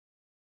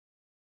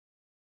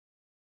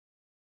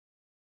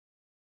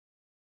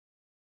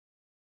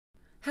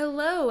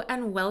Hello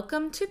and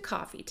welcome to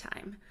Coffee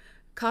Time.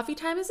 Coffee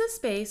Time is a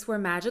space where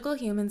magical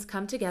humans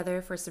come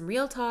together for some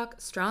real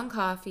talk, strong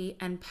coffee,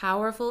 and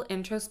powerful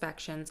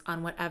introspections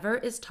on whatever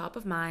is top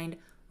of mind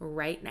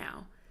right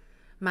now.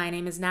 My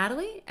name is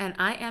Natalie, and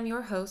I am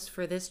your host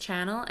for this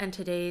channel and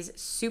today's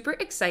super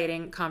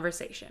exciting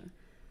conversation.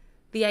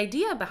 The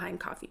idea behind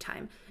Coffee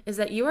Time is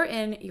that you are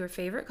in your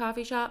favorite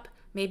coffee shop,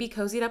 maybe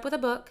cozied up with a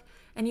book,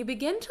 and you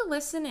begin to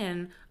listen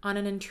in on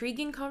an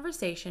intriguing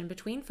conversation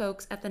between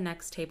folks at the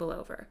next table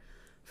over.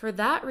 For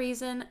that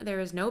reason, there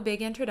is no big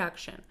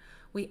introduction.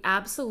 We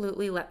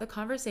absolutely let the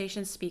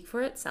conversation speak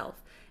for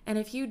itself, and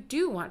if you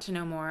do want to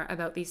know more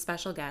about these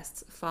special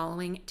guests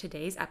following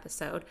today's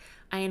episode,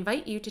 I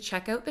invite you to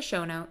check out the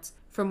show notes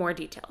for more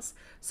details.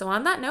 So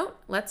on that note,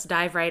 let's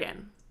dive right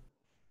in.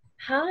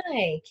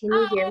 Hi, can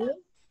you hear Hi, me?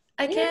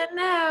 I Yeah, can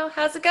now.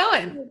 How's it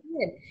going?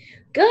 good.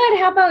 Good.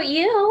 How about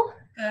you?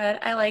 Good.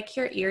 I like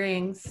your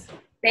earrings.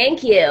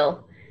 Thank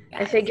you.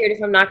 I Yes, figured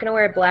if I'm not going to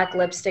wear black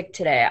lipstick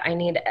today, I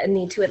need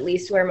to at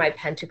least wear my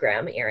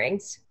pentagram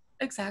earrings.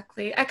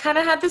 exactly. I kind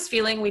of had this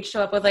feeling we'd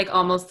show up with like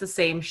almost the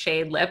same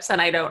shade lips,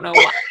 and I don't know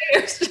why.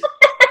 It's just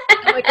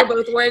like we're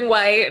both wearing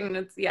white, and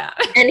it's yeah.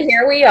 And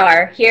here we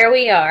are. Here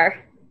we are.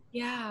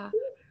 Yeah.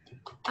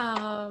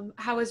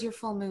 How was your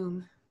full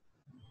moon?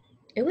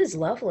 It was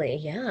lovely.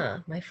 Yeah.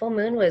 My full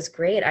moon was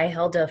great. I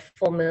held a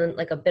full moon,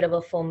 like a bit of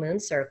a full moon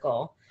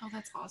circle. Oh,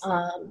 that's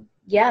awesome.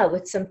 Yeah,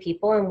 with some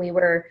people, and we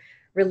were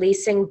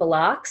releasing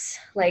blocks,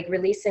 like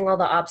releasing all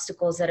the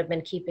obstacles that have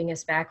been keeping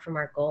us back from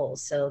our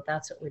goals. So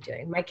that's what we're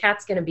doing. My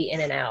cat's going to be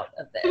in and out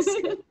of this.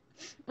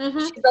 Hmm.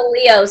 She's a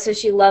Leo, so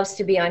she loves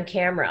to be on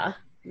camera.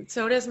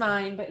 So does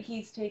mine, but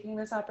he's taking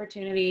this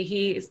opportunity.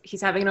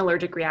 He's having an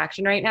allergic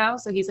reaction right now,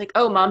 so he's like,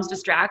 "Oh, mom's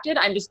distracted.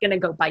 I'm just gonna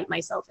go bite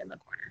myself in the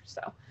corner."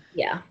 So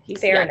Yeah, he's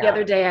fair yeah. The enough.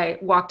 other day I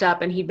walked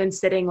up and he'd been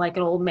sitting like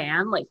an old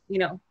man, like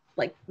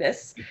like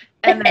this,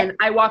 and then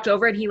I walked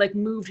over and he like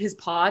moved his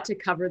paw to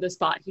cover the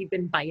spot he'd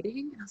been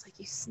biting, and I was like,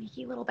 "You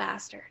sneaky little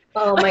bastard!"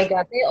 Oh my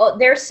God,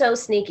 they're so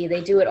sneaky.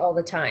 They do it all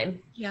the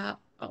time. Yeah.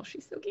 Oh,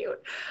 she's so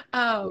cute.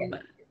 Yeah,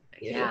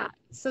 Yeah. cute.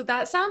 So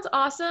that sounds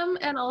awesome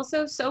and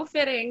also so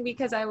fitting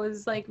because I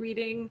was like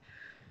reading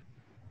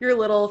your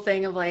little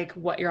thing of like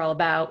what you're all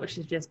about, which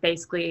is just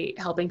basically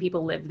helping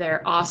people live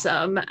their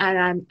awesome.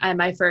 And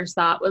my first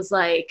thought was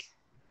like,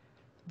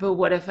 but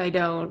what if I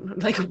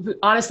don't? Like,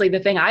 honestly, the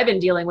thing I've been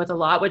dealing with a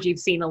lot, which you've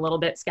seen a little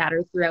bit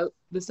scattered throughout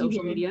the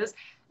social Mhm. medias,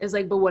 is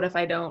like, but what if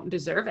I don't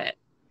deserve it?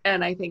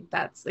 And I think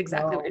that's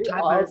exactly what No, you're we talking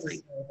about. all It's like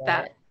deserve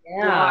that it.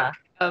 block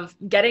Yeah. of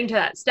getting to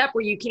that step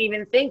where you can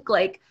even think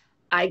like,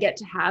 I get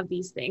to have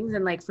these things.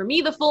 And like for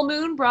me, the full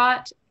moon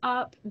brought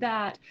up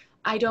that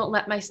I don't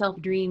let myself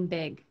dream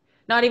big,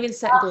 not even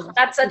set Oh, goals.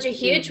 that's such Just a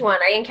huge dream. one.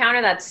 I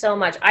encounter that so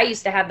much. I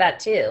used to have that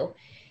too.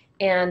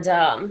 And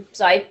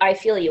so I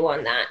feel you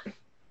on that.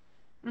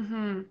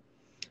 Mm-hmm.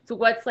 So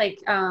what's like,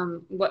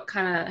 what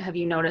kind of have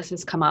you noticed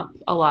has come up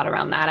a lot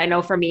around that? I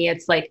know for me,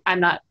 it's like, I'm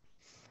not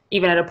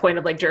even at a point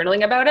of like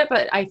journaling about it,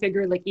 but I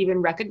figure like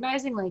even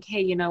recognizing like,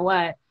 hey, you know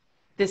what,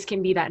 this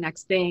can be that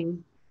next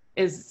thing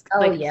is Oh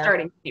like yeah.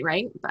 starting me,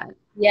 right? But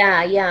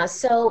Yeah, yeah.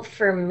 So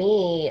for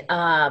me,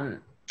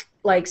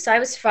 so I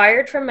was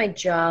fired from my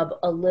job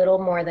a little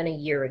more than a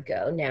year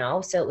ago now.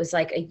 So it was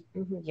like a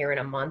year and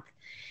a month.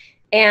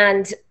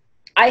 And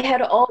I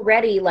had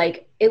already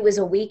like it was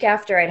a week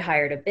after I'd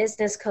hired a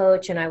business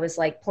coach, and I was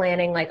like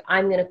planning like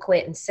I'm going to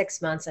quit in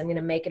 6 months. I'm going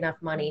to make enough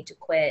money to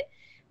quit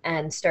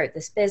and start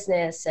this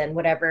business and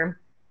whatever.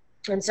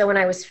 And so when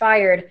I was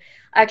fired,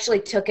 I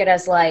actually took it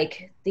as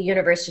like the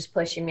universe just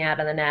pushing me out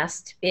of the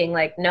nest, being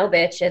like, no,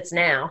 bitch, it's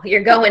now.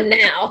 You're going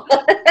now.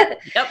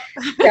 yep.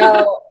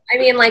 So, I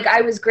mean, like,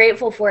 I was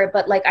grateful for it,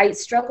 but like, I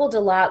struggled a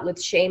lot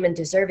with shame and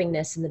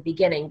deservingness in the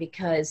beginning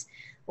because,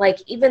 like,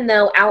 even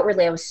though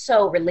outwardly I was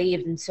so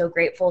relieved and so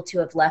grateful to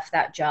have left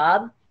that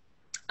job,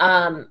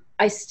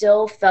 I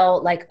still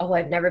felt like, oh,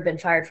 I've never been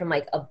fired from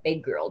like a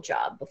big girl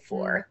job Mm.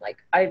 before. Like,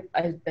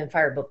 I've been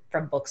fired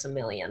from Books a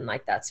Million.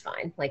 Like, that's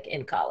fine, like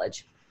in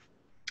college.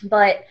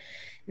 But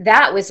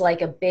that was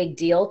like a big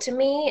deal to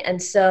me.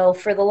 And so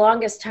for the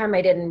longest time,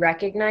 I didn't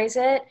recognize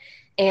it.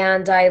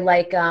 And I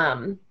like,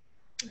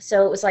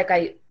 so it was like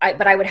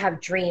but I would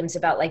have dreams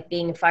about like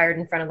being fired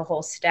in front of the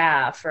whole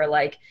staff or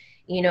like,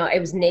 I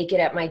was naked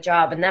at my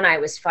job and then I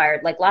was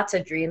fired, like lots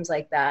of dreams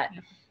like that.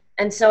 Yep.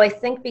 And so I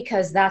think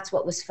because that's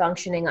what was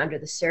functioning under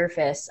the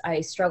surface,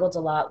 I struggled a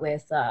lot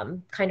with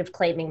kind of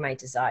claiming my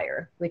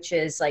desire, which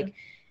is like,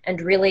 and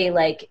really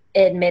like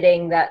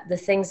admitting that the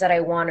things that I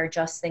want are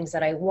just things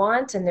that I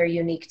want and they're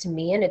unique to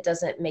me and it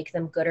doesn't make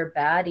them good or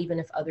bad, even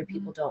if other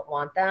people don't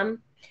want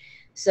them.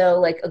 So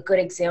like a good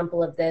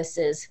example of this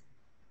is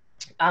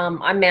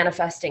I'm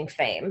manifesting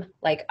fame.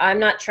 Like I'm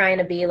not trying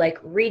to be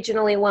like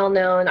regionally well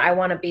known. I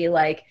want to be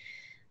like,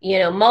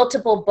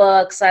 multiple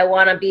books. I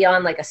want to be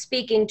on like a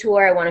speaking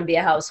tour. I want to be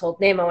a household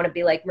name. I want to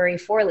be like Marie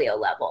Forleo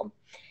level.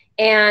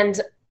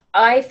 And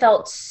I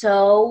felt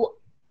so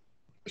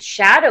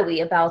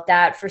shadowy about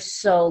that for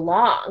so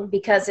long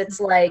because it's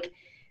like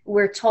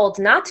we're told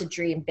not to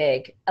dream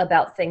big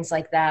about things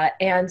like that.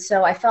 And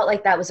so I felt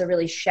like that was a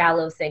really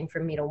shallow thing for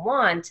me to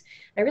want.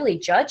 I really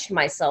judged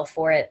myself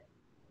for it.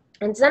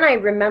 And then I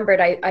remembered,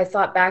 I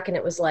thought back, and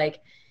it was like,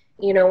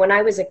 you know, when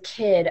I was a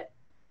kid,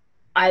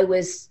 I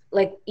was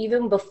like,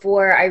 even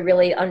before I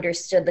really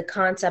understood the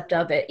concept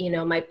of it, you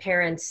know, my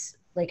parents,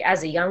 like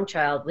as a young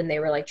child, when they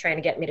were like trying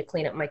to get me to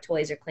clean up my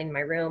toys or clean my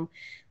room,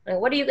 like,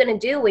 what are you going to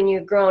do when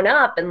you're grown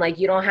up and like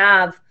you don't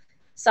have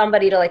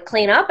somebody to like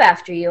clean up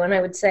after you? And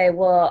I would say,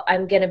 well,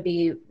 I'm going to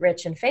be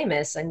rich and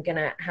famous. I'm going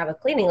to have a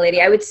cleaning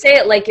lady. I would say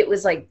it like it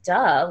was like,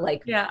 duh,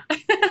 like, Yeah.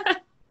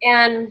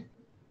 and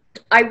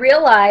I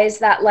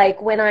realized that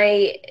like when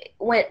I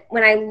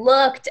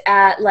looked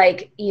at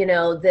like, you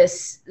know,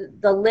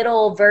 the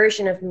little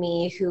version of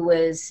me who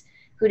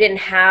didn't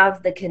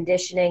have the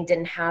conditioning,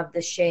 didn't have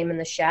the shame and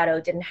the shadow,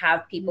 didn't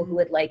have people who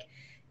would like,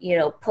 you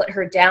know, put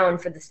her down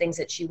for the things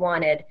that she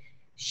wanted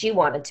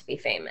to be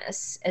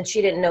famous, and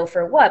she didn't know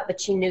for what,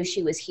 but she knew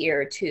she was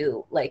here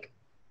to like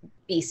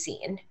be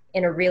seen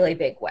in a really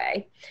big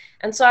way.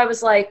 And so I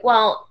was like,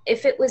 well,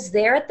 if it was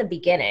there at the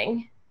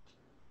beginning,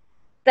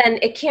 then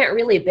it can't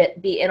really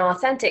be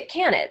inauthentic,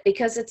 can it?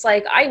 Because it's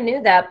like, I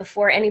knew that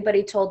before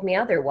anybody told me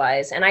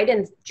otherwise. And I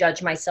didn't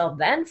judge myself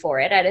then for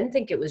it. I didn't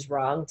think it was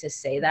wrong to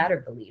say that or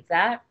believe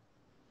that.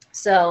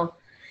 So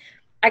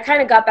I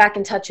kind of got back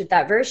in touch with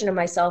that version of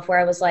myself where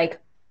I was like,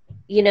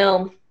 you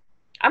know,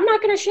 I'm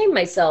not going to shame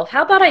myself.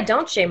 How about I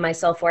don't shame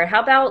myself for it?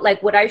 How about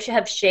like, would I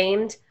have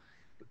shamed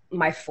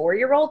my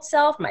 4-year-old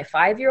self, my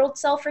 5-year-old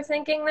self for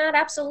thinking that?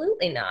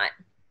 Absolutely not.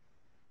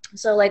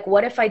 So like,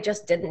 what if I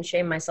just didn't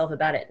shame myself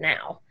about it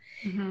now?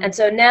 Mm-hmm. And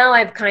so now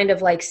I've kind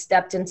of like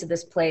stepped into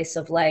this place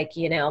of like,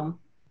 you know,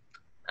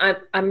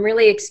 I'm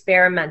really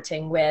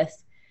experimenting with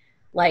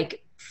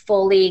like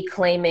fully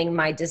claiming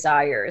my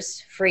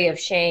desires, free of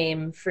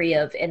shame, free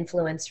of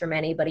influence from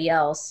anybody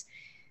else,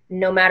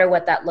 no matter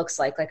what that looks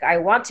like. Like, I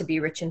want to be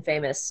rich and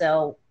famous,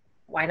 so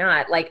why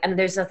not? Like, and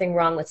there's nothing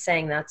wrong with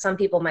saying that. Some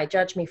people might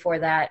judge me for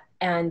that.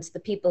 And the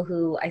people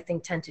who I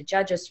think tend to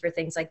judge us for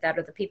things like that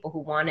are the people who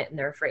want it and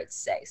they're afraid to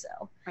say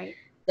so. Right.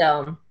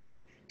 So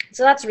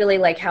that's really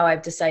like how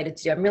I've decided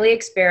to do. I'm really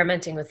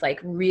experimenting with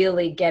like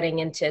really getting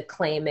into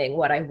claiming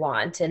what I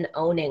want and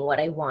owning what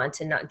I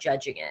want and not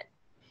judging it.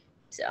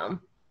 So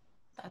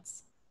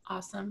that's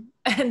awesome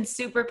and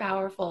super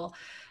powerful.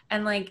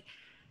 And like,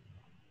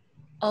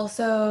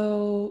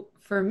 also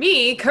for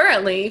me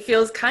currently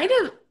feels kind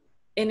of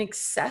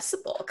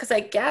inaccessible, because I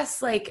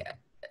guess like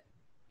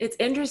it's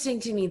interesting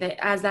to me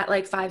that as that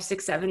like 5,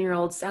 6,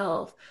 7-year-old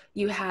self,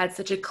 you had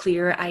such a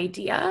clear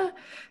idea,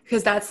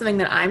 because that's something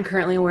that I'm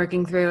currently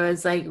working through,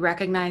 is like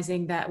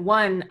recognizing that,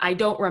 one, I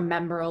don't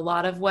remember a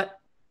lot of what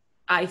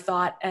I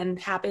thought and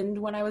happened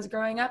when I was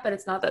growing up, but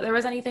it's not that there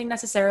was anything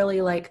necessarily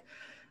like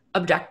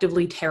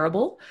objectively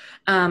terrible.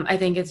 I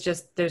think it's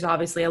just, there's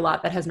obviously a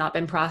lot that has not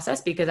been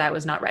processed because I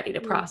was not ready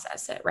to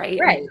process it. Right.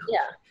 Right. Yeah.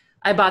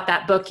 I bought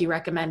that book you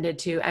recommended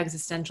too,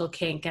 Existential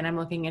Kink, and I'm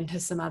looking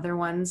into some other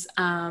ones.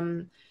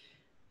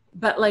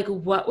 But like,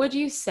 what would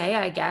you say,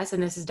 I guess,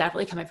 and this is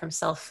definitely coming from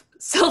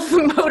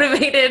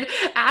self-motivated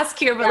ask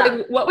here, but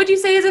like, what would you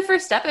say is a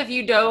first step if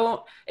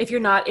you're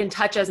not in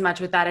touch as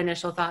much with that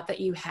initial thought that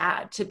you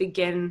had to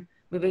begin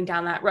moving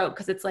down that road?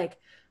 Because it's like,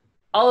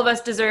 all of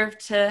us deserve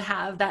to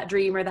have that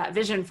dream or that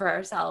vision for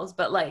ourselves,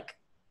 but like,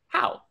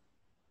 how?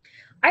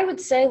 I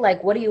would say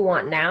like, what do you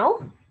want now?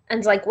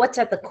 And like, what's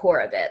at the core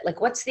of it?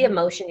 Like, what's the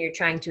emotion you're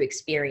trying to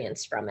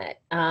experience from it?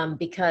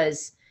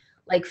 Because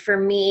like for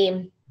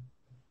me,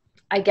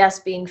 I guess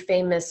being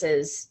famous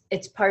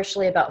it's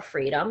partially about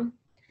freedom,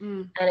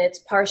 and it's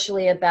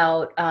partially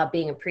about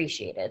being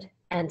appreciated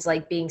and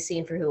like being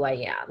seen for who I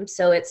am.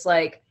 So it's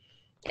like,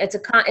 it's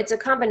a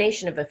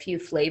combination of a few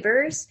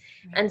flavors.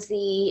 And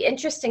the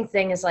interesting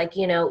thing is like,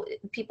 you know,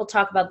 people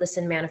talk about this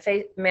in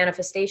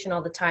manifestation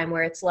all the time,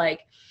 where it's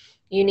like,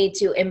 you need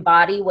to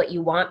embody what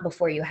you want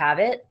before you have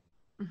it.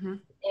 Mm-hmm.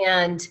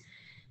 And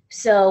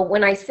so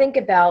when I think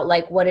about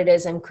like what it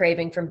is I'm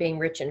craving from being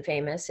rich and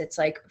famous, it's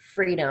like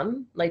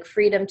freedom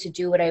to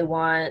do what I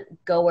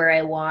want, go where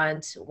I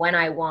want, when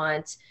I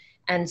want.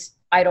 And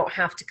I don't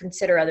have to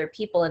consider other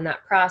people in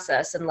that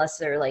process unless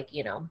they're like,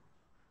 you know,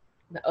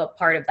 a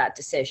part of that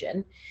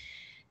decision.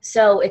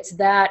 So it's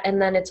that. And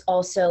then it's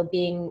also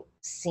being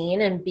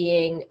seen and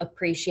being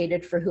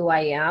appreciated for who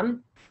I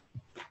am.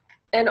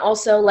 And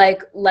also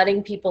like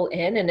letting people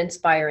in and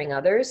inspiring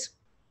others.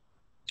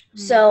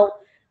 So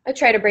I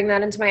try to bring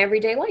that into my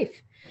everyday life.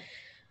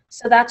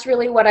 So that's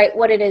really what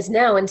it is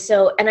now.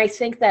 And I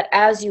think that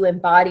as you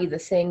embody the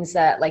things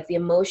that like the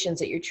emotions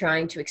that you're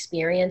trying to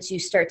experience, you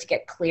start to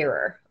get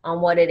clearer on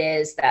what it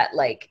is that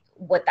like,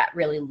 what that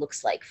really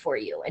looks like for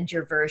you and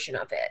your version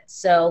of it.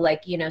 So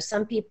like, you know,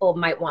 some people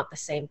might want the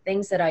same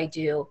things that I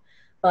do,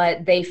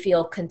 but they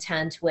feel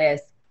content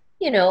with,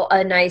 you know,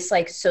 a nice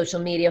like social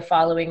media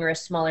following or a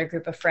smaller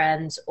group of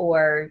friends,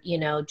 or, you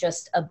know,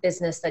 just a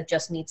business that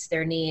just meets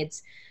their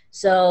needs.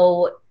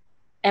 So,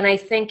 and I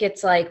think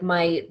it's like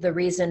the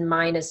reason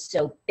mine is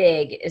so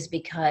big is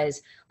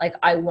because like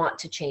I want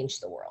to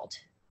change the world.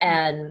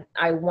 And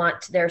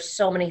there's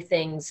so many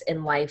things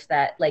in life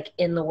that, like,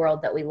 in the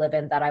world that we live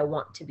in, that I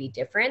want to be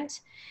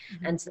different.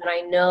 And so that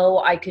I know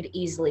I could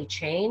easily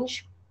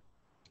change,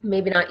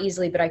 maybe not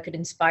easily, but I could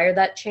inspire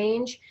that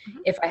change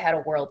if I had a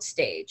world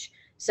stage.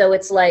 So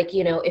it's like,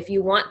 you know, if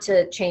you want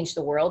to change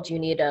the world, you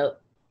need a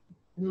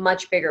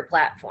much bigger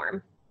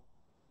platform.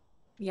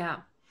 Yeah.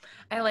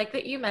 I like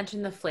that you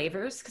mentioned the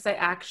flavors, because I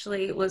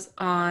actually was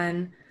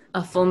on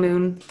a full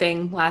moon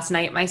thing last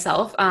night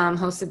myself,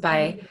 hosted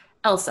by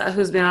Elsa,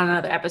 who's been on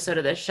another episode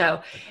of this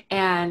show.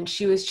 And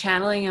she was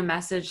channeling a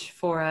message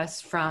for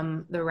us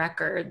from the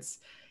records.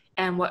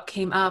 And what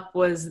came up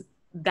was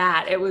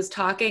that it was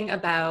talking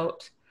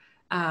about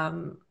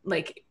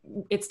like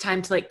it's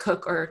time to like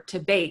cook or to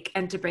bake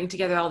and to bring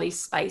together all these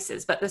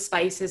spices. But the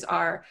spices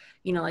are,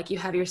 you know, like you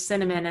have your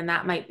cinnamon, and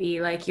that might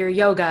be like your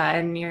yoga,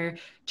 and your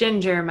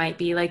ginger might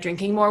be like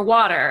drinking more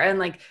water, and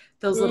like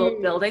those little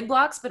building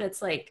blocks. But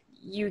it's like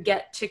you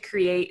get to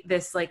create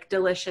this like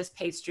delicious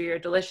pastry or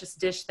delicious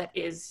dish that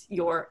is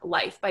your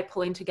life by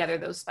pulling together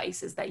those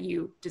spices that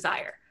you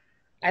desire.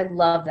 I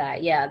love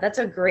that. Yeah, that's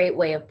a great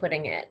way of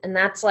putting it. And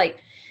that's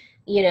like,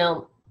 you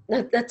know,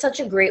 that's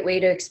such a great way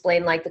to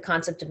explain like the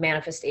concept of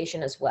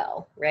manifestation as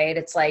well, right?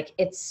 It's like,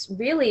 it's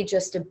really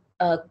just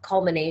a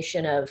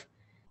culmination of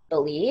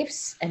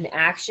beliefs and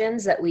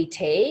actions that we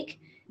take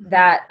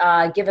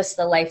that give us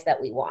the life that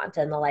we want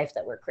and the life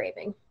that we're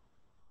craving.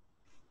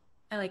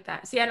 I like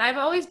that. See, and I've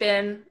always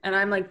been, and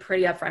I'm like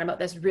pretty upfront about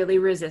this, really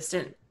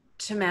resistant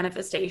to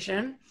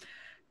manifestation,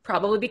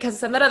 probably because of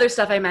some of that other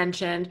stuff I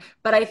mentioned,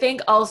 but I think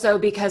also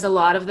because a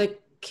lot of the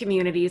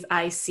communities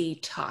I see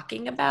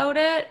talking about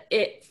it,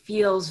 it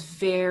feels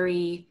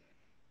very,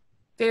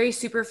 very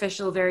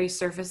superficial, very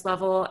surface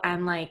level,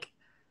 and like,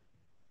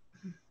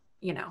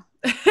 you know,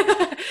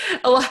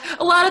 a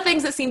lot of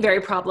things that seem very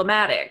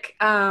problematic.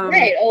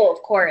 Right. Oh,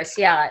 of course.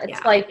 Yeah.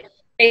 It's like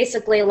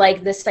basically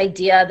like this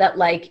idea that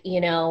like,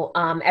 you know,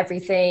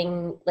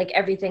 everything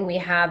we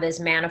have is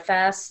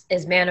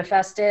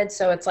manifested.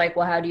 So it's like,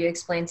 well, how do you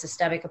explain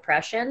systemic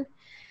oppression?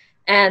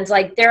 And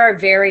like, there are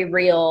very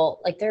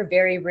real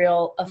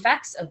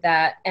effects of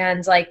that.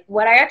 And like,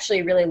 what I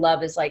actually really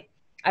love is like,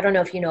 I don't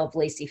know if you know of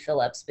Lacey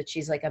Phillips, but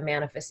she's like a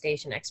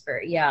manifestation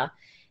expert. Yeah.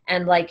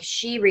 And like,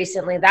 she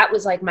recently, that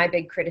was like my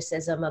big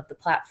criticism of the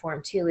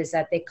platform too, is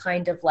that they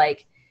kind of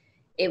like,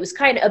 it was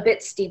kind of a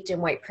bit steeped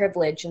in white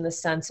privilege in the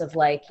sense of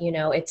like, you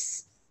know,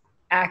 it's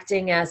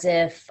acting as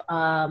if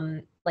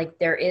like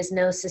there is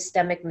no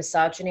systemic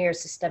misogyny or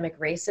systemic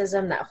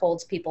racism that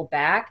holds people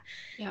back.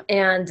 Yep.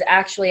 And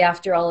actually,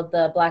 after all of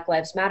the Black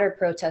Lives Matter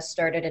protests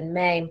started in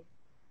May,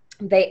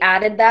 they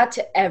added that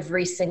to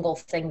every single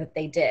thing that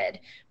they did,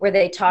 where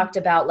they talked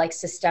about like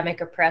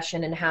systemic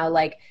oppression and how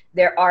like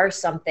there are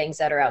some things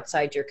that are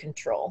outside your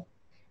control.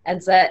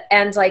 And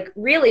like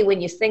really,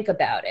 when you think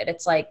about it,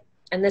 it's like,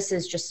 and this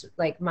is just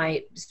like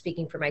my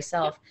speaking for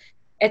myself,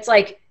 it's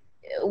like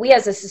we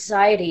as a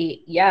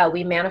society,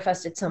 we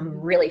manifested some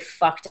really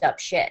fucked up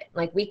shit.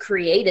 Like we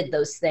created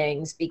those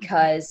things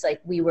because like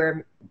we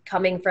were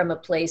coming from a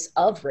place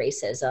of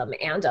racism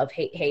and of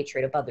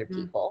hatred of other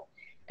people.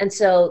 And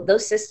so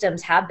those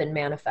systems have been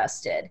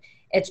manifested.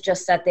 It's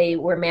just that they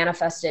were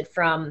manifested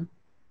from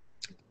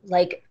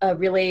like a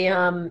really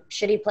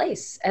shitty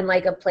place and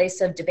like a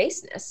place of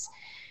debaseness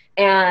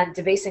and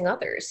debasing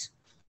others.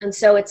 And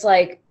so it's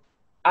like,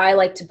 I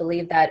like to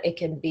believe that it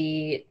can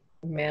be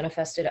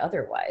manifested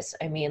otherwise.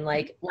 I mean,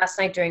 like last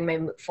night during my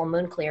full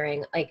moon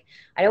clearing, like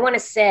I will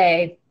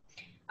say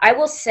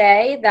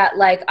that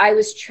like I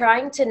was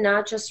trying to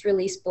not just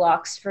release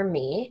blocks for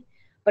me,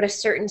 but a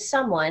certain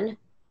someone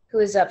who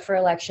is up for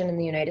election in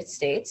the United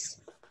States.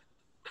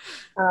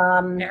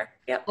 And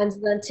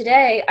then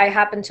today I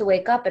happened to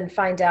wake up and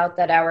find out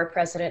that our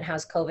president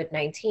has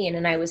COVID-19.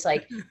 And I was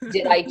like,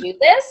 did I do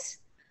this?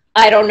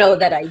 I don't know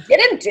that I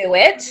didn't do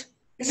it.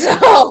 So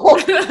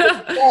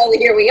well,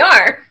 here we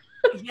are.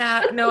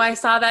 Yeah, no, I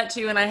saw that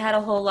too. And I had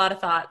a whole lot of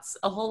thoughts.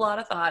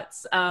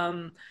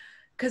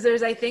 Because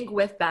there's, I think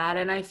with that,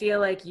 and I feel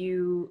like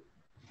you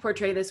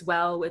portray this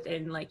well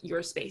within like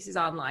your spaces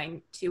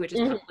online too, which is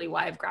probably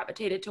why I've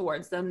gravitated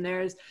towards them.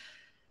 There's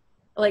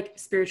like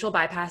spiritual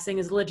bypassing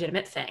is a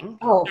legitimate thing.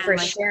 Oh, and, for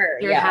like, sure.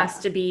 There has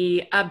to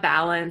be a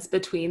balance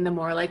between the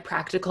more like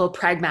practical,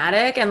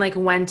 pragmatic, and like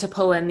when to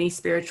pull in these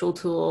spiritual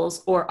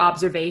tools or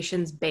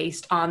observations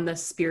based on the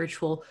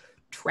spiritual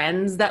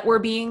trends that were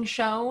being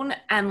shown.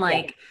 And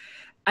like,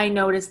 I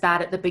noticed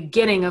that at the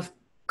beginning of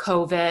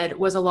COVID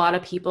was a lot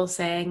of people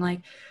saying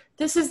like,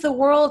 this is the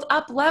world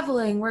up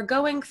leveling. We're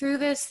going through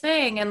this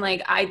thing. And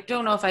like, I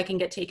don't know if I can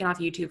get taken off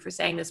YouTube for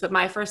saying this, but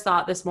my first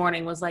thought this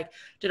morning was like,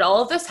 did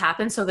all of this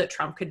happen so that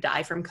Trump could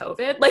die from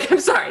COVID? Like, I'm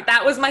sorry.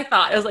 That was my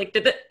thought. I was like,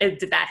 did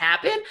that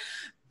happen?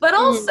 But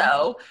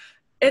also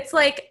it's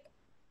like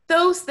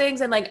those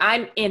things. And like,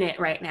 I'm in it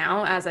right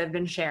now, as I've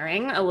been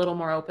sharing a little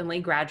more openly,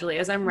 gradually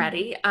as I'm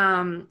ready.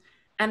 And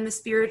the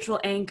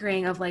spiritual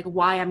anchoring of like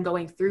why I'm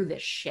going through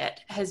this shit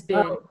has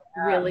been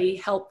really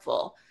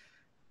helpful.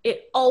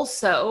 It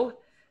also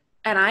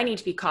and I need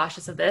to be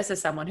cautious of this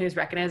as someone who's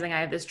recognizing I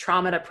have this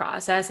trauma to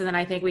process. And then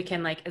I think we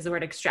can, like, as the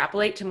word,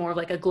 extrapolate to more of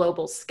like a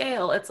global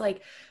scale. It's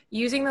like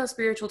using those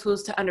spiritual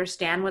tools to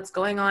understand what's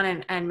going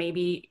on and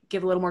maybe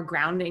give a little more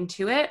grounding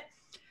to it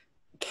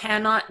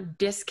cannot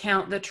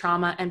discount the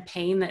trauma and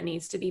pain that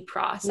needs to be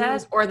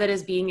processed or that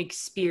is being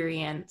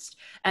experienced.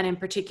 And in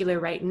particular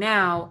right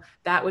now,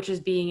 that which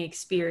is being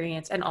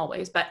experienced, and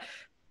always, but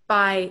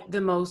by the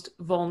most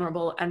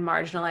vulnerable and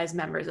marginalized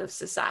members of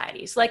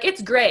society. So like,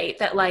 it's great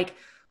that like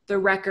the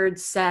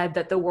records said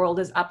that the world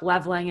is up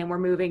leveling and we're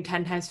moving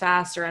 10 times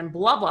faster and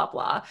blah, blah,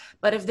 blah.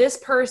 But if this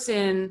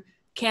person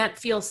can't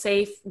feel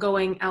safe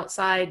going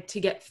outside to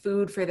get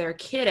food for their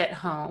kid at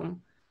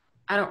home,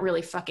 I don't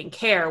really fucking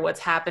care what's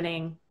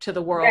happening to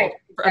the world Right,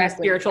 from a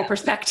exactly, spiritual yeah.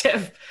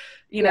 perspective,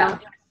 you know?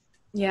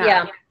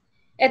 Yeah.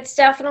 It's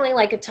definitely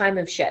like a time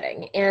of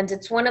shedding. And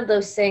it's one of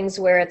those things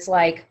where it's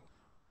like,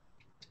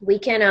 we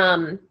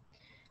can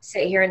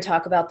sit here and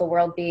talk about the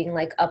world being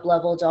like up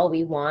leveled all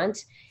we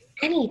want.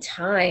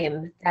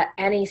 Anytime that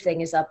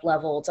anything is up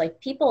leveled, like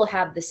people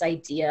have this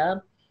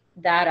idea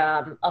that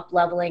up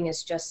leveling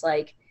is just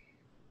like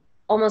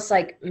almost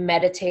like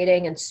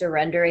meditating and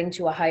surrendering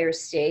to a higher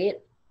state.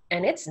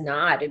 And it's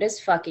not. It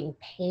is fucking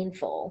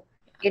painful.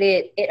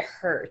 It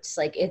hurts.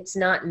 Like, it's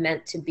not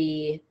meant to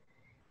be.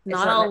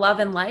 Not all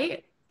love and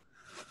light.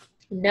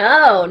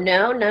 No.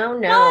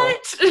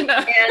 What?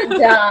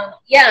 And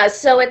yeah,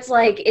 so it's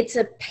like, it's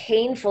a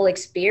painful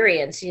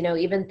experience, you know,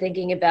 even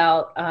thinking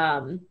about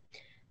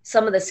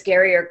some of the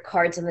scarier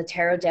cards in the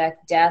tarot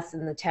deck, Death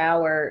and the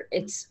Tower.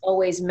 It's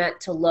always meant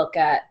to look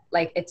at,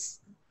 like,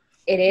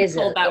 it is.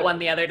 I pulled that one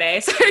the other day.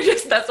 So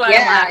that's why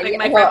I'm laughing.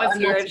 My friend was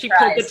here and she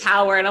pulled the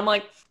Tower and I'm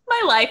like,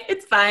 my life,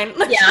 it's fine.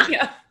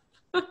 Yeah.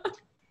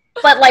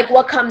 But like,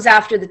 what comes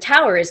after the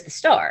Tower is the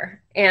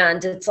Star.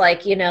 And it's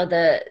like, you know,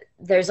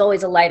 there's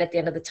always a light at the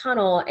end of the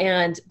tunnel.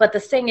 But the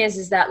thing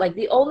is that like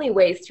the only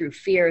way through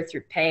fear,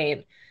 through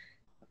pain,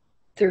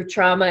 through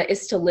trauma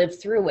is to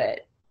live through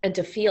it and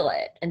to feel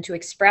it and to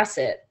express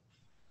it.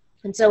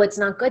 And so it's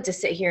not good to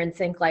sit here and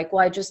think like,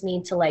 well, I just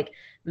need to like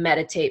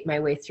meditate my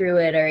way through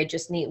it, or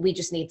we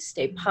just need to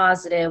stay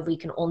positive. We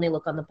can only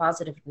look on the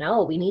positive.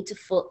 No, we need to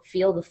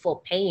feel the full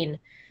pain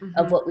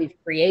of what we've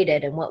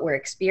created and what we're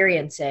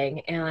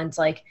experiencing. And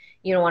like,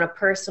 you know, on a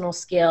personal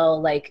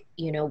scale, like,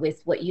 you know,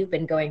 with what you've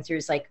been going through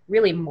is like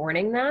really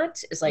mourning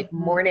that is like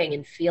mourning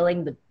and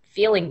feeling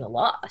the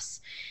loss.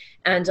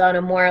 And on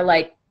a more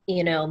like,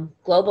 you know,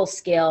 global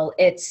scale,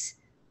 it's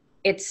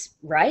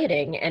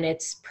rioting and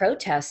it's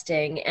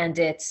protesting and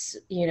it's,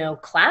 you know,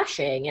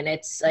 clashing and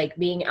it's like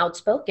being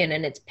outspoken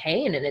and it's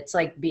pain and it's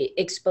like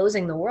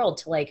exposing the world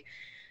to like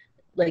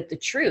the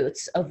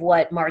truths of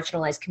what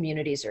marginalized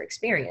communities are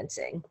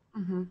experiencing.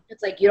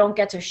 It's like, you don't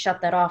get to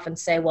shut that off and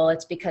say, well,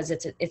 it's because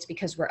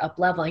we're up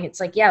leveling. It's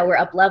like, yeah, we're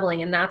up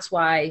leveling. And that's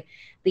why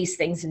these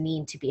things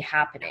need to be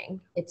happening.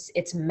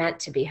 It's meant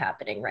to be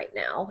happening right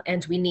now.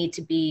 And we need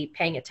to be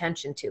paying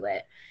attention to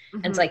it.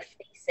 And it's like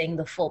facing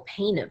the full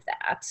pain of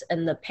that,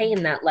 and the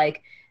pain that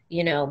like,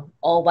 you know,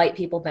 all white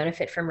people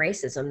benefit from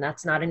racism.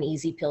 That's not an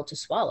easy pill to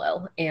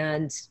swallow.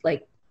 And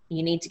like,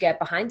 you need to get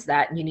behind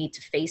that and you need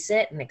to face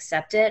it and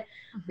accept it.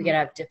 We got to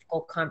have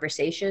difficult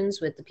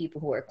conversations with the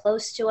people who are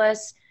close to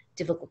us,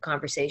 difficult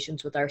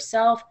conversations with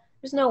ourselves.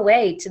 There's no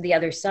way to the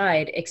other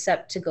side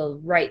except to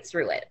go right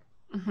through it.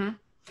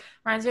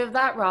 Reminds me of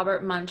that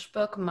Robert Munch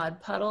book,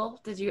 Mud Puddle.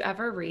 Did you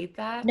ever read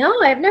that?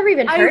 No, I've never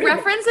even heard of it. I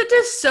reference it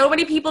to so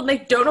many people and they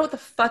don't know what the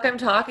fuck I'm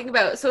talking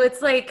about. So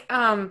it's like,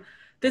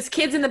 this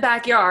kid's in the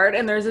backyard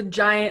and there's a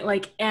giant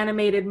like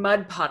animated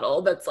mud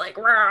puddle that's like,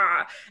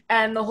 rah,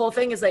 and the whole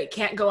thing is like,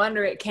 can't go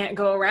under it, can't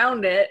go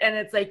around it. And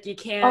it's like, you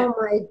can't. Oh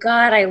my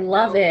God, I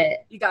love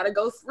it. You got to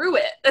go through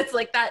it. It's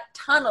like that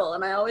tunnel.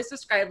 And I always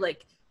describe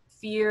like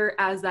fear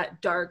as that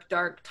dark,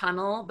 dark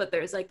tunnel, but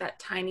there's like that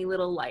tiny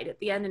little light at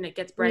the end and it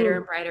gets brighter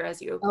and brighter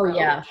as you approach. Oh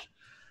yeah.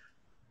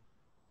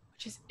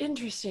 Which is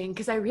interesting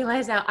because I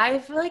realize now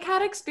I've like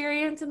had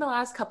experience in the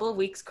last couple of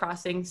weeks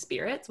crossing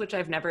spirits, which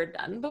I've never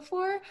done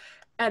before.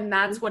 And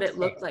that's what it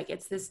looked like.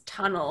 It's this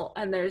tunnel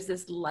and there's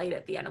this light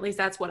at the end. At least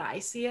that's what I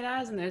see it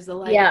as. And there's the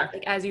light,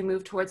 like, as you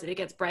move towards it, it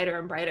gets brighter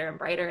and brighter and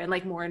brighter and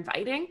like more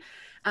inviting.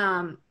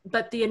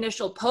 But the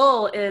initial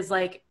pull is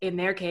like, in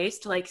their case,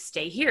 to like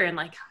stay here and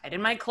like hide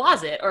in my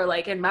closet, or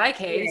like in my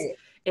case,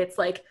 it's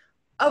like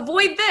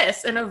avoid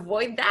this and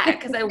avoid that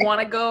because I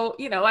want to go,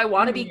 you know, I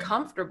want to be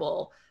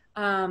comfortable.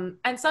 And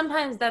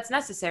sometimes that's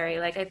necessary.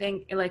 Like, I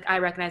think like I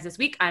recognize this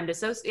week I'm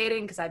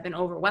dissociating because I've been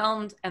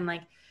overwhelmed, and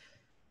like,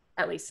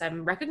 at least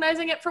I'm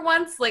recognizing it for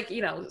once. Like,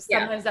 you know,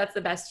 sometimes that's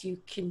the best you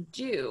can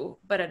do,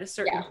 but at a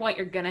certain point,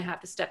 you're going to have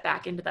to step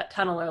back into that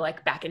tunnel or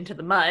like back into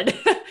the mud.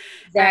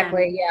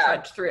 Exactly.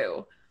 Trudge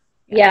through.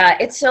 Yeah.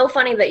 It's so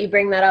funny that you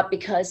bring that up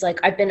because like,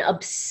 I've been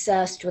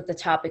obsessed with the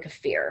topic of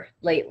fear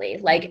lately.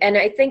 Like, and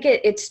I think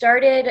it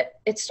started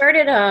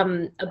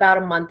about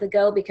a month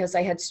ago because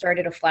I had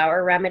started a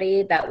flower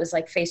remedy that was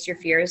like face your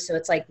fears. So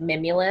it's like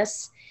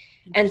mimulus.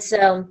 And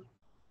so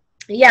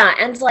Yeah,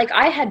 and like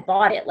I had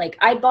bought it. Like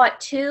I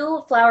bought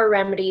 2 flower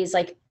remedies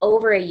like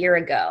over a year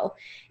ago.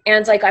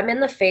 And like I'm in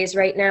the phase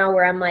right now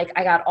where I'm like,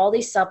 I got all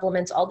these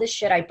supplements, all this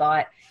shit I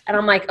bought. And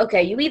I'm like,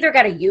 okay, you either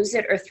got to use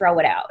it or throw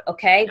it out.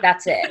 Okay,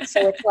 that's it.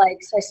 So it's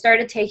like, so I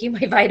started taking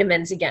my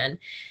vitamins again.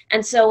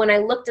 And so when I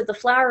looked at the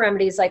flower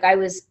remedies, like I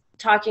was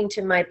talking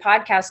to my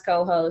podcast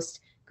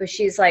co-host because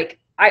she's like,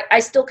 I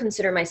still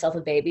consider myself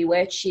a baby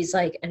witch. She's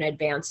like an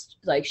advanced,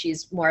 like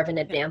she's more of an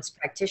advanced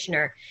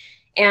practitioner.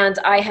 And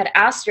I had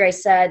asked her, I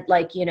said,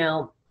 like,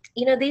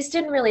 these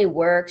didn't really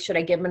work. Should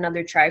I give them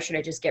another try? Should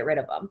I just get rid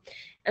of them?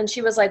 And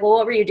she was like, well,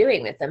 what were you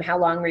doing with them? How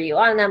long were you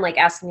on? And I'm like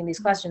asking me these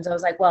questions. I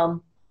was like,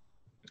 well,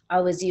 I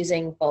was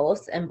using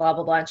both and blah,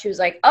 blah, blah. And she was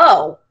like,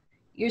 oh,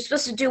 you're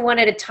supposed to do one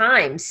at a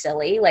time,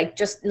 silly. Like,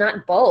 just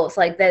not both.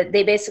 Like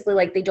they basically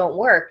like, they don't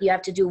work. You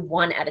have to do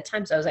one at a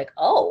time. So I was like,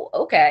 oh,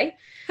 okay.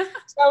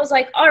 So I was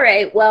like, all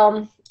right,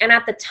 well, and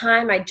at the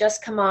time I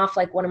just come off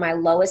like one of my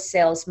lowest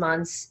sales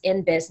months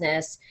in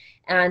business.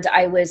 And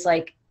I was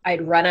like,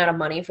 I'd run out of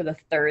money for the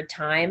 3rd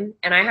time.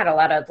 And I had a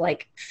lot of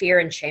like fear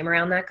and shame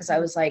around that. Cause I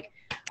was like,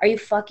 are you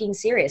fucking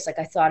serious? Like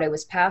I thought I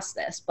was past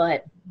this,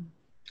 but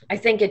I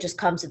think it just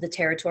comes with the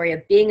territory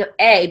of being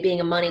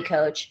a money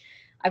coach.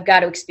 I've got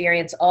to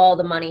experience all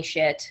the money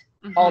shit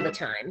all the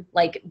time,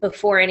 like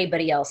before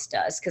anybody else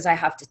does. Cause I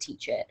have to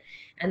teach it.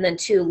 And then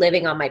 2,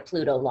 living on my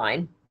Pluto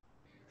line.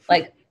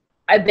 Like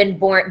I've been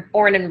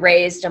born and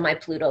raised on my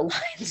Pluto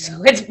line,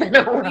 so it's been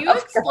a rough. Can you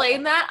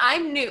explain that?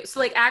 I'm new. So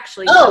like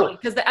actually,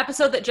 because the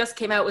episode that just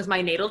came out was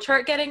my natal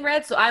chart getting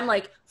read, so I'm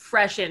like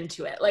fresh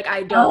into it. Like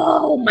I don't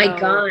Oh my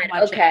God.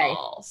 Okay.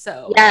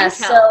 So yeah,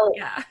 so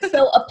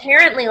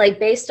apparently like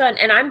based on,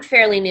 and I'm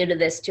fairly new to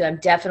this too. I'm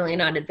definitely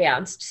not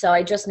advanced. So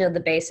I just know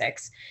the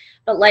basics.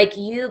 But like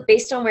you,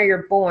 based on where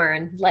you're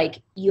born,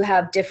 like you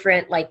have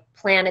different like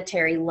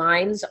planetary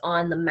lines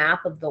on the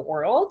map of the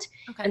world.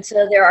 Okay. And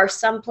so there are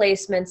some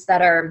placements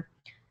that are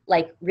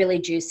like really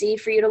juicy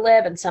for you to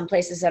live and some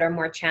places that are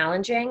more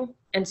challenging.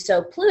 And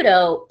so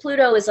Pluto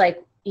is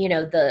like,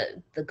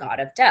 the god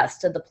of death.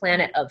 So the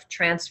planet of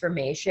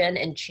transformation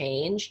and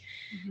change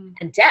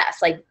and death,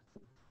 like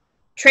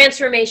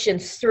transformation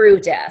through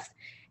death.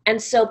 And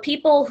so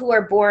people who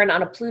are born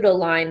on a Pluto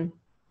line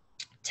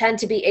tend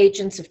to be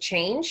agents of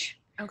change.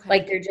 Okay.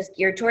 Like they're just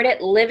geared toward it.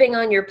 Living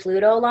on your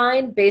Pluto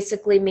line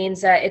basically means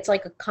that it's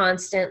like a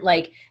constant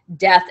like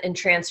death and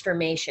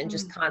transformation,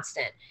 just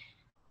constant.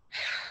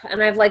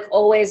 And I've like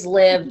always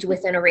lived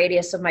within a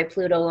radius of my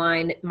Pluto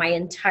line my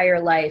entire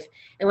life.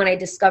 And when I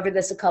discovered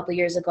this a couple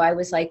years ago, I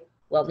was like,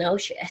 well, no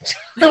shit.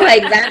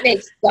 Like that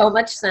makes so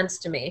much sense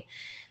to me.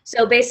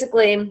 So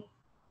basically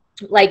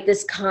like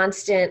this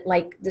constant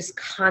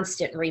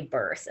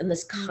rebirth and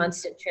this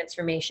constant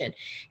transformation.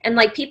 And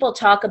like people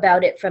talk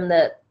about it from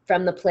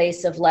the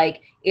place of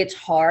like, it's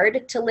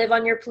hard to live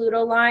on your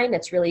Pluto line.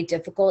 It's really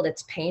difficult.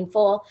 It's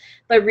painful,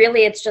 but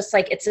really it's just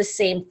like, it's the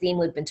same theme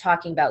we've been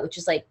talking about, which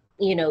is like,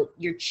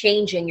 you're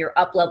changing, you're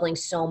up leveling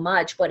so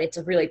much, but it's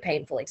a really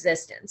painful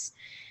existence.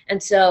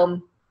 And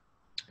so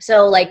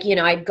like,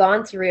 I'd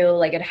gone through,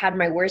 like I'd had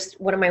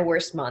one of my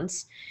worst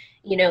months,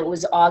 it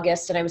was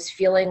August and I was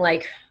feeling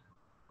like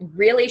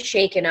really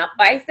shaken up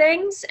by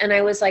things. And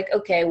I was like,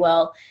 okay,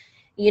 well,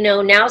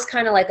 now is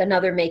kind of like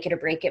another make it or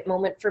break it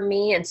moment for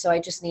me. And so I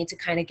just need to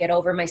kind of get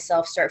over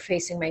myself, start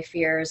facing my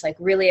fears, like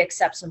really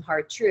accept some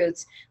hard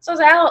truths. So I was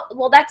like, oh,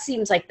 well, that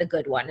seems like the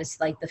good one. It's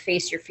like the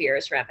face your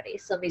fears remedy.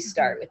 So let me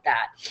start with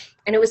that.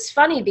 And it was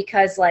funny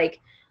because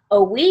like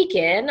a week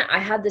in, I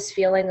had this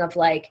feeling of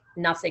like,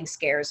 nothing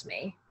scares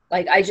me.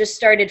 Like I just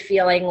started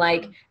feeling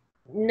like,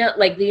 no,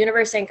 like the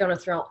universe ain't going to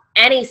throw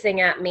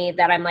anything at me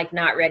that I'm like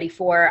not ready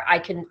for. I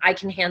can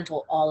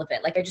handle all of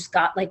it. Like I just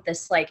got like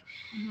this, like,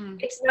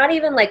 it's not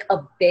even like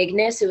a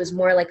bigness. It was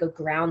more like a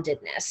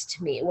groundedness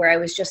to me where I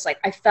was just like,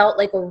 I felt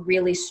like a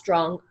really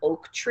strong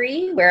oak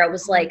tree where I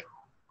was like,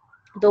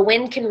 the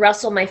wind can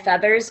rustle my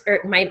feathers or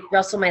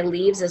rustle my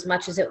leaves as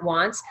much as it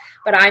wants,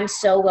 but I'm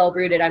so well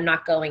rooted. I'm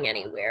not going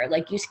anywhere.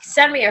 Like you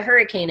send me a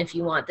hurricane if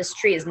you want, this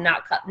tree is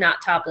not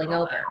toppling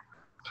over.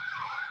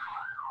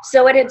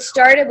 So it had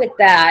started with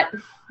that,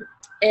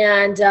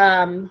 and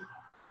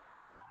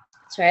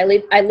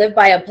sorry, I live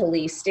by a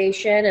police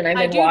station, and I'm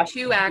in Washington. I do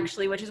too,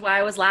 actually, which is why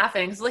I was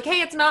laughing. It's like, hey,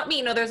 it's not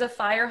me. No, there's a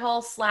fire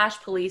hall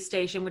 / police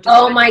station, which is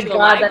oh my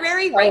God,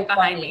 library that's so right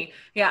behind funny. me.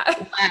 Yeah.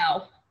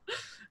 Wow,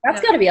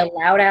 that's got to be a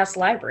loud ass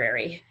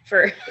library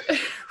for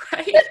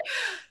right.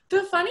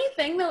 The funny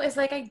thing though is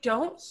like I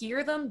don't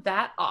hear them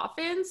that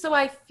often, so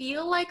I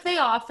feel like they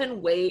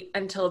often wait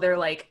until they're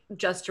like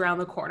just around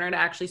the corner to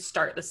actually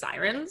start the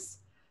sirens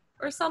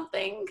or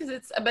something, because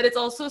it's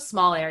also a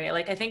small area.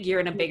 Like I think you're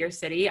in a bigger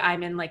city.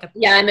 I'm in like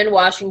I'm in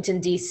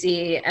Washington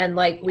DC, and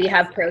like we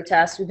have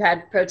protests. We've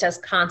had protests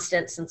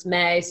constant since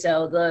May,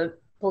 so the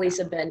police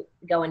have been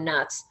going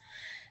nuts.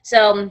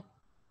 So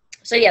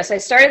yes, I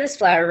started this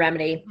flower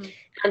remedy.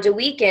 And a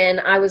weekend,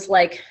 I was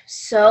like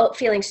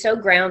feeling so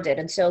grounded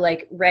and so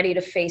like ready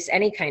to face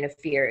any kind of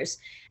fears.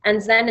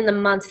 And then in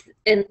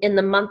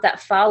the month that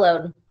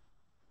followed,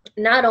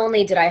 not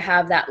only did I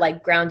have that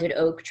like grounded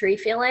oak tree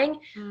feeling,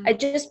 I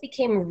just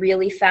became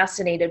really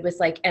fascinated with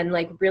like, and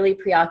like really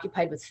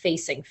preoccupied with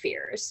facing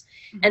fears.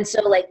 And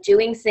so like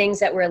doing things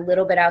that were a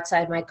little bit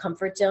outside my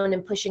comfort zone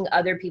and pushing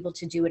other people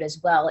to do it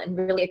as well. And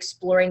really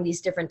exploring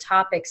these different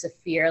topics of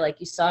fear. Like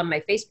you saw in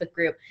my Facebook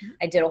group,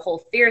 I did a whole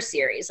fear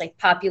series, like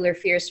popular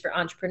fears for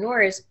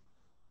entrepreneurs,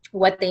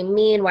 what they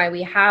mean, why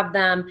we have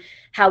them,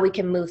 how we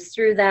can move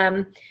through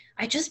them.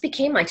 I just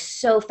became like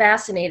so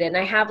fascinated. And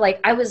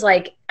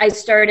I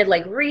started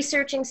like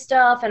researching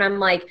stuff, and I'm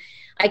like,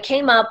 I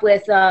came up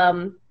with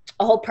a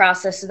whole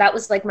process. So that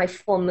was like my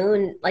full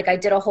moon. Like I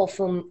did a whole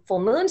full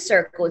moon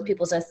circle with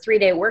people. It's a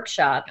 3-day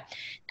workshop.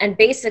 And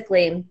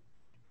basically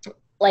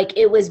like,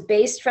 it was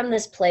based from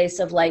this place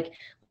of like,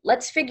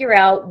 let's figure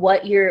out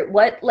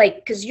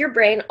because your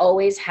brain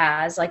always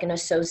has like an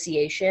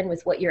association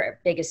with what your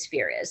biggest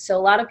fear is. So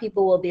a lot of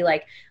people will be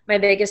like, my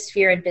biggest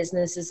fear in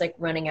business is like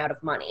running out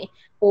of money,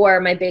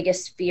 or my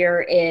biggest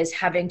fear is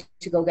having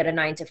to go get a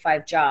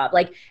 9-to-5 job.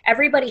 Like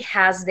everybody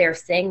has their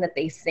thing that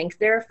they think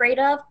they're afraid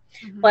of,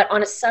 but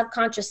on a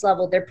subconscious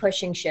level, they're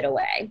pushing shit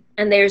away.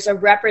 And there's a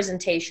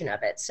representation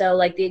of it. So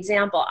like the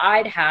example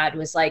I'd had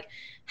was like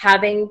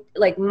having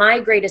like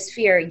my greatest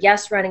fear,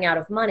 yes, running out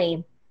of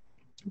money,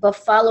 but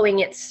following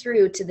it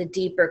through to the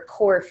deeper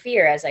core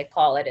fear, as I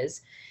call it,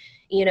 is,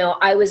 you know,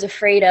 I was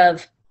afraid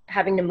of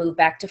having to move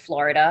back to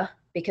Florida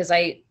because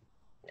I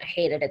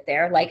hated it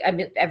there. Like, I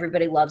mean,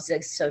 everybody loves it.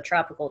 It's so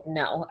tropical.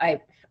 No, I've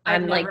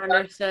never like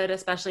understood,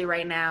 especially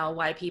right now,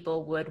 why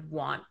people would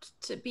want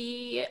to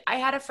be. I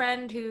had a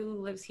friend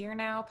who lives here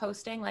now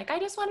posting like, I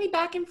just want to be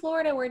back in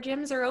Florida where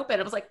gyms are open.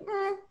 I was like,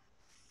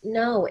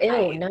 no,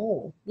 ew,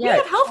 no. Yeah. We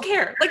have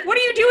healthcare. Like, what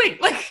are you doing?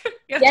 Like,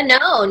 yeah,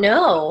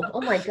 no.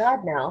 Oh my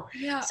God, no.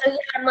 Yeah. So yeah,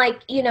 I'm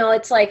like, you know,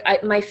 it's like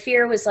my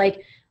fear was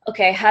like,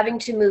 okay, having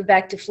to move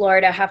back to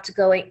Florida, have to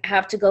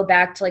go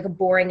back to like a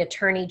boring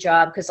attorney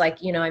job because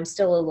like, you know, I'm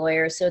still a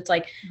lawyer. So it's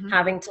like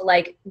having to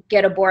like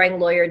get a boring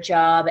lawyer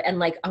job, and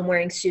like I'm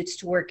wearing suits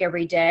to work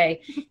every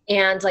day.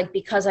 And like,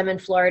 because I'm in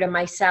Florida,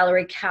 my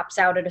salary caps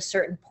out at a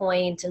certain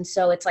point. And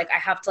so it's like, I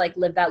have to like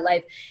live that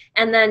life.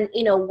 And then,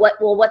 you know,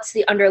 what's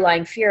the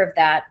underlying fear of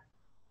that?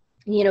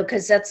 You know,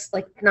 because that's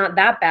like not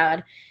that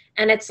bad.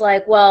 And it's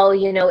like, well,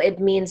 you know, it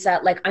means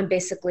that like, I'm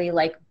basically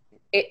like,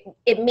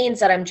 it means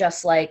that I'm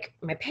just like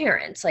my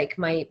parents, like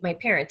my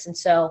parents. And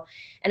so,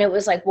 and it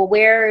was like, well,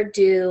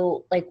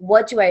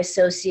 what do I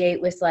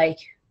associate with like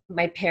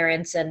my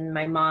parents and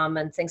my mom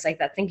and things like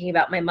that, thinking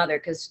about my mother,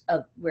 because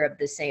we're of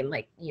the same,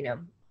 like, you know,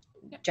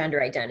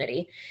 gender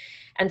identity.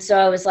 And so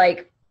I was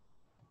like,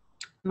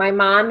 my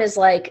mom is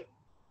like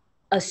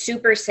a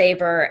super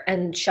saver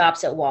and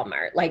shops at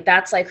Walmart. Like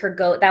that's like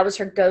that was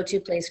her go-to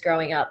place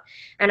growing up.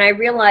 And I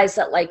realized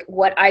that like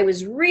what I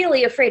was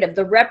really afraid of,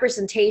 the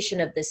representation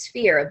of this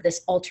fear of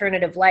this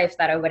alternative life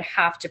that I would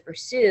have to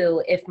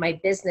pursue if my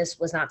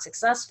business was not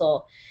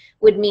successful,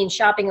 would mean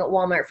shopping at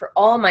Walmart for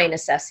all my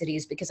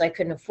necessities because I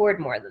couldn't afford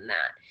more than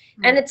that.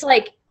 And it's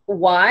like,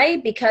 why?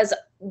 Because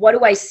what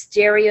do I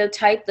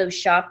stereotype those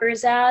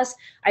shoppers as?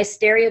 I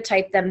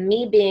stereotype them,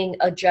 me being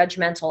a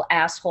judgmental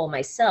asshole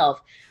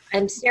myself,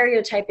 I'm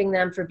stereotyping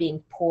them for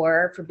being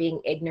poor, for being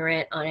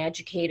ignorant,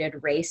 uneducated,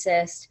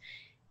 racist.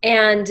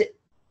 And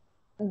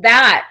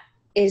that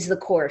is the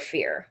core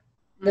fear.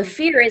 The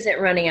fear isn't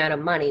running out of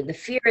money. The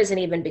fear isn't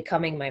even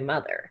becoming my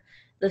mother.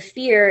 The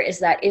fear is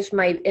that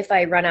if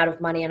I run out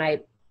of money and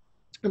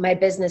my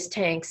business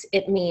tanks,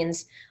 it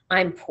means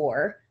I'm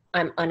poor,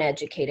 I'm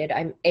uneducated,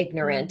 I'm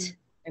ignorant,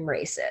 I'm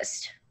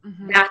racist.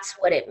 That's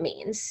what it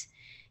means.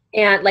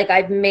 And like,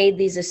 I've made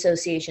these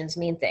associations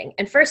mean thing.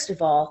 And first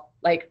of all,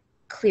 like,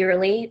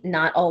 clearly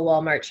not all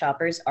Walmart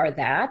shoppers are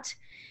that.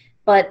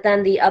 But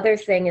then the other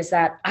thing is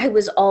that I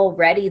was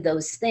already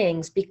those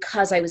things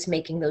because I was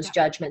making those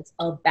judgments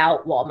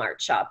about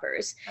Walmart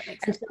shoppers.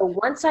 And so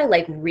once I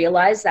like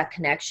realized that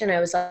connection, I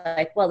was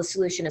like, well, the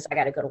solution is I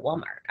got to go to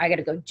Walmart. I got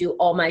to go do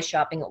all my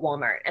shopping at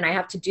Walmart, and I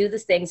have to do the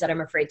things that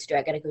I'm afraid to do.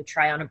 I got to go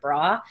try on a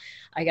bra.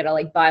 I got to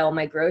like buy all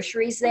my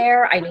groceries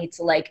there. I need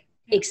to like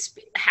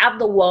have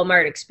the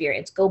Walmart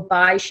experience, go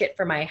buy shit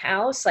for my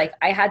house. Like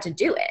I had to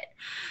do it.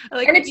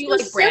 Like, and it's you so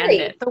like brand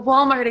it, the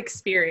Walmart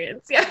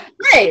experience. Yeah.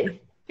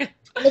 Right.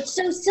 It's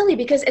so silly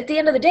because at the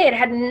end of the day, it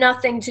had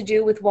nothing to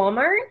do with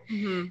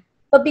Walmart.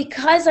 But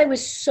because I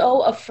was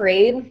so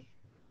afraid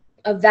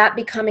of that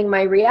becoming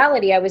my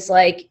reality, I was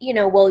like, you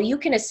know, well,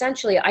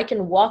 I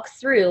can walk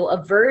through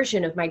a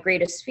version of my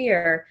greatest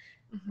fear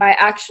by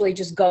actually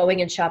just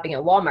going and shopping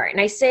at Walmart.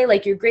 And I say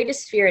like your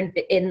greatest fear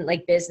in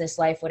like business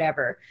life,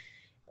 whatever,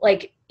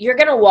 like you're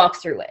going to walk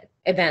through it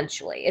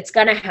eventually. It's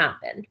going to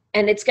happen.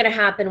 And it's going to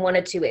happen one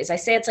of two ways. I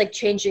say it's like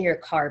changing your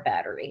car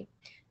battery.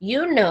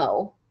 You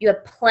know, you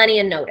have plenty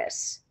of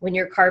notice when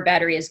your car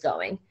battery is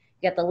going.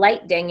 You got the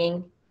light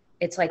dinging.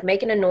 It's like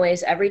making a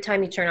noise every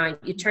time you turn on.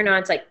 You turn on,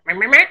 it's like,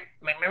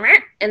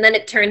 and then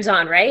it turns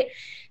on, right?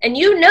 And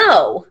you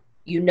know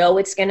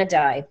it's going to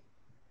die.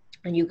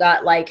 And you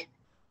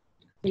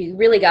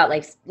really got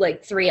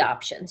like three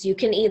options. You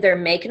can either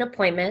make an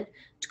appointment,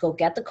 to go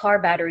get the car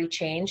battery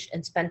changed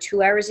and spend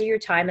 2 hours of your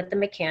time at the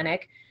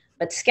mechanic,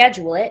 but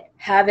schedule it,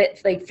 have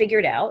it like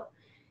figured out.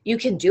 You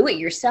can do it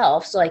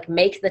yourself. So like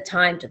make the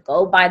time to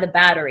go buy the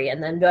battery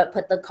and then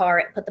put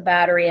the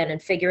battery in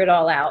and figure it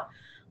all out.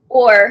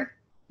 Or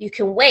you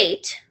can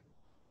wait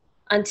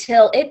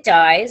until it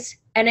dies,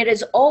 and it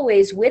is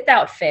always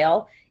without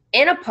fail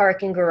in a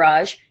parking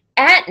garage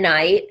at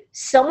night,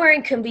 somewhere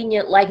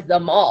inconvenient like the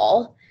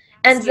mall.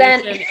 And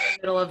Station then in the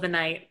middle of the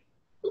night.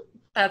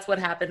 That's what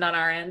happened on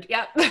our end.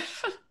 Yep.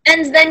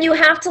 And then you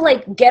have to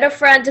like get a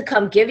friend to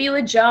come give you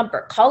a jump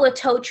or call a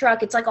tow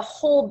truck. It's like a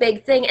whole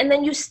big thing. And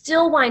then you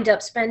still wind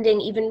up spending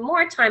even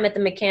more time at the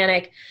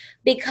mechanic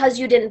because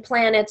you didn't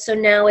plan it. So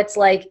now it's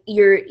like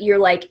you're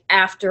like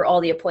after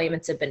all the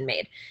appointments have been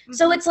made. Mm-hmm.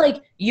 So it's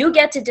like you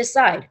get to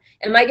decide,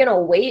 am I going to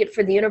wait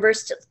for the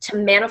universe to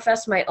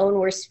manifest my own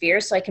worst fear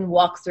so I can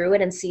walk through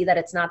it and see that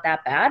it's not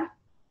that bad?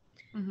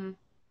 Mm-hmm.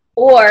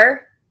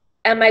 Or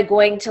am I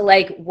going to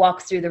like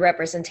walk through the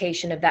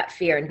representation of that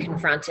fear and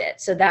confront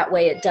it? So that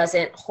way it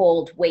doesn't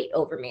hold weight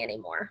over me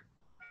anymore.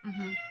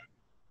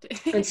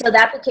 Mm-hmm. And so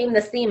that became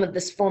the theme of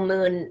this full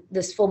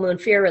moon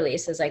fear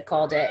release, as I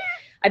called it.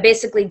 I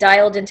basically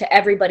dialed into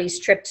everybody's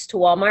trips to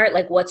Walmart,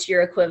 like what's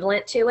your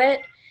equivalent to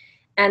it?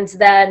 And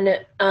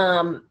then,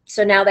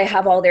 so now they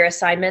have all their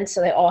assignments.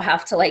 So they all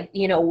have to like,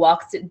 you know,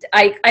 walk through,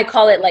 I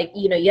call it like,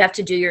 you know, you have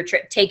to do your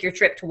trip, take your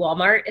trip to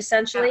Walmart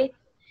essentially. Yeah.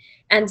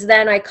 And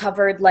then I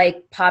covered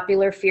like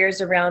popular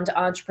fears around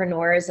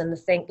entrepreneurs and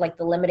the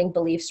limiting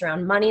beliefs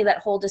around money that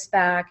hold us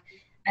back.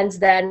 And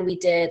then we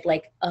did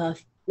like a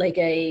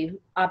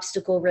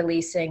obstacle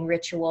releasing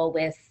ritual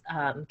with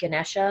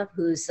Ganesha,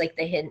 who's like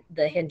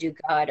the Hindu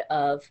god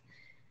of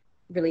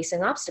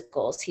releasing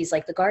obstacles. He's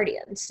like the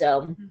guardian.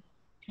 So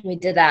we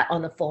did that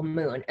on the full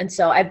moon. And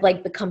so I've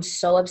like become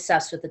so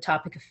obsessed with the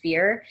topic of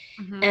fear.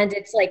 Mm-hmm. And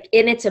it's like,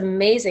 and it's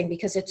amazing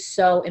because it's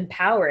so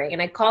empowering.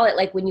 And I call it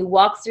like when you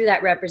walk through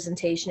that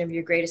representation of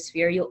your greatest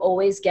fear, you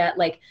always get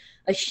like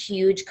a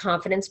huge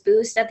confidence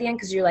boost at the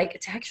end. Cause you're like,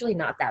 it's actually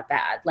not that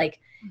bad.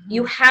 Like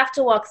you have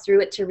to walk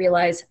through it to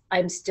realize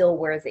I'm still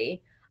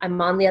worthy.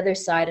 I'm on the other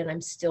side and I'm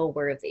still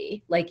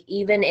worthy. Like,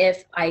 even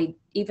if I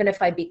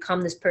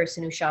become this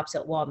person who shops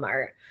at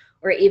Walmart,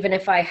 or even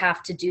if I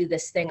have to do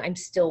this thing, I'm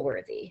still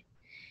worthy.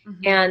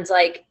 Mm-hmm. And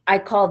like, I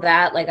call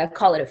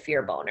it a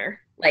fear boner.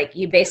 Like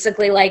you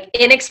basically like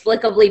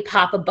inexplicably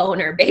pop a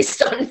boner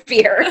based on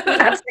fear.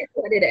 That's like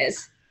what it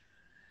is.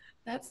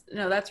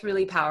 That's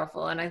really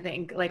powerful. And I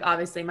think like,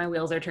 obviously my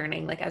wheels are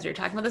turning like, as you're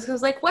talking about this,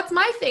 because like, what's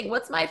my thing?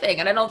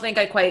 And I don't think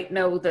I quite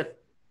know the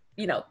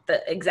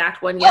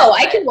exact one yet. Oh,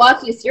 I can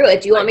walk you through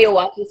it. Do you want me to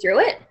walk you through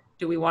it?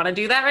 Do we want to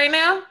do that right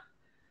now?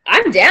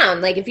 I'm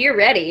down. Like if you're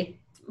ready.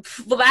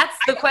 Well, that's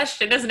the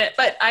question, isn't it?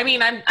 But I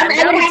mean, I'm down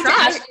to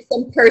ask you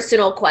some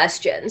personal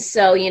questions.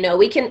 So, you know,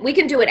 we can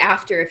do it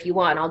after if you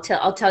want.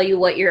 I'll tell you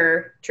what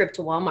your trip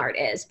to Walmart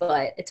is,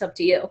 but it's up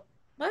to you.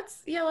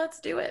 Let's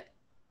do it.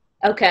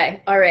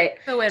 Okay. All right.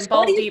 So in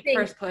balls deep,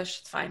 first push.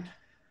 It's fine.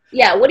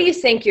 Yeah. What do you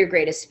think your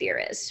greatest fear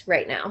is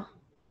right now?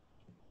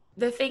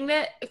 The thing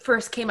that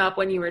first came up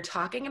when you were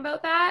talking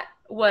about that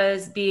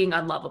was being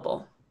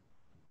unlovable.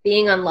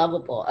 Being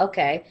unlovable.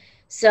 Okay.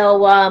 So,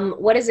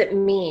 what does it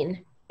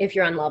mean? If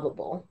you're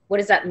unlovable, what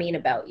does that mean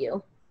about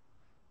you?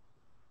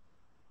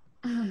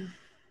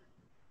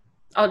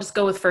 I'll just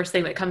go with first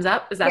thing that comes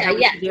up. Is that how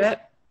we should do it?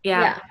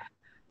 Yeah.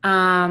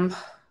 That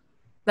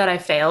I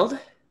failed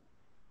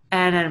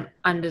and I'm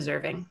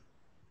undeserving.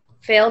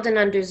 Failed and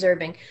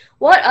undeserving.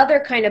 What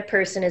other kind of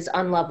person is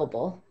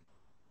unlovable?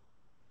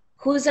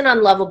 Who's an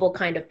unlovable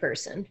kind of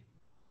person?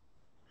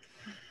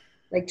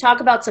 Like talk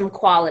about some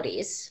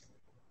qualities.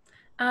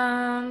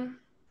 Someone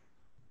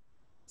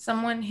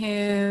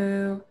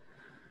who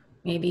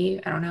maybe,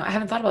 I don't know, I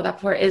haven't thought about that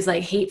before, is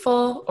like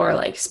hateful or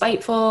like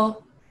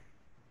spiteful,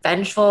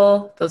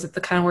 vengeful. Those are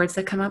the kind of words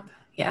that come up.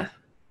 Yeah.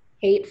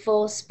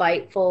 Hateful,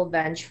 spiteful,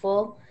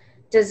 vengeful.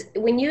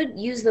 When you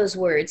use those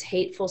words,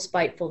 hateful,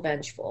 spiteful,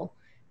 vengeful,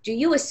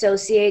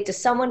 does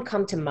someone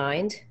come to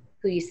mind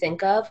who you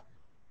think of?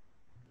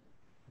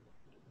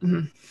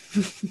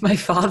 My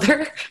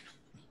father.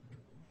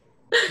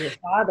 Your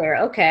father.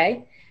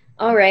 Okay.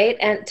 All right.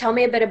 And tell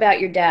me a bit about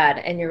your dad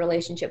and your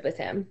relationship with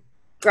him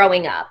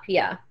growing up.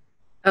 Yeah.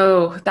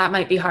 Oh, that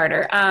might be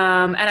harder.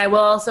 And I will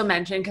also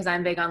mention, because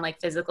I'm big on like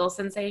physical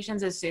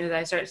sensations, as soon as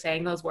I start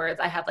saying those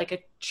words, I have like a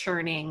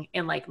churning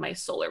in like my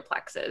solar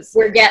plexus.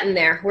 We're getting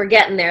there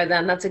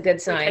then. That's a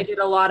good sign. I did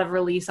a lot of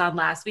release on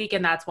last week,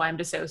 and that's why I'm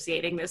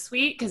dissociating this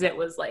week, because it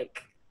was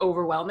like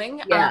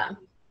overwhelming. Yeah.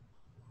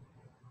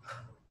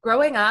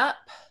 Growing up,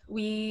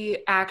 we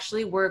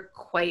actually were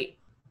quite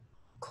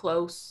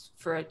close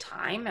for a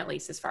time, at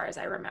least as far as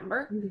I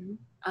remember.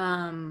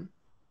 Mm-hmm.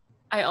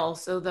 I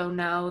also, though,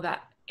 know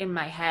that in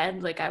my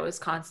head, like I was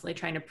constantly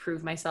trying to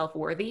prove myself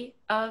worthy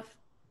of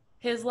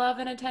his love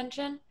and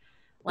attention,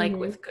 like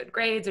with good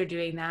grades or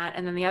doing that.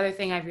 And then the other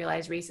thing I've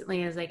realized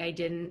recently is like I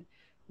didn't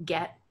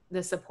get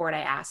the support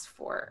I asked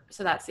for.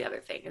 So that's the other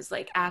thing, is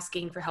like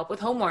asking for help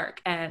with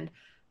homework. And,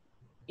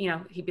 you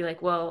know, he'd be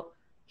like, well,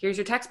 here's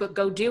your textbook,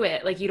 go do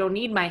it. Like, you don't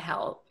need my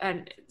help.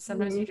 And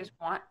sometimes you Mhm. just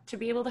want to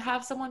be able to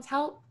have someone's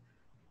help,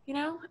 you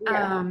know?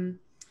 Yeah.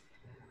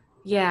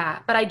 Yeah,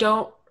 but I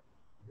don't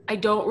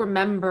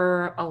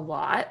remember a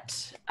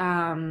lot.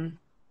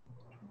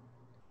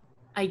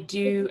 I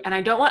do, and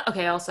I don't want,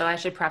 okay, also I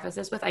should preface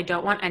this with, I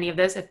don't want any of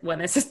this, if when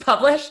this is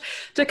published,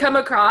 to come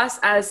across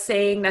as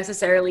saying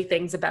necessarily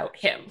things about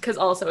him, because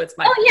also it's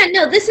my Oh yeah,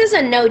 no, this is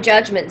a no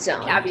judgment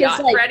zone. Because caveat.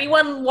 For like,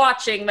 anyone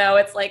watching though,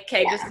 it's like,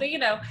 okay, just yeah, so you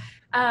know.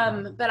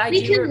 But I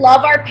we do, can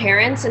love our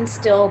parents and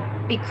still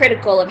be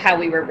critical of how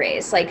we were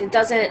raised. Like it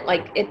doesn't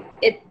like it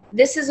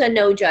this is a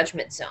no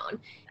judgment zone.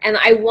 And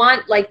I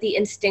want like the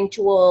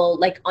instinctual,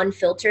 like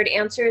unfiltered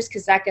answers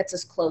because that gets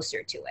us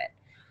closer to it.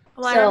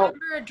 well, I So,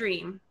 remember a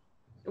dream.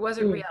 It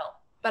wasn't mm, real,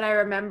 but I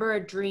remember a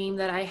dream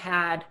that I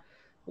had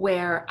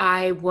where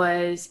I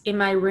was in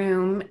my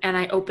room and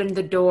I opened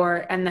the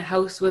door and the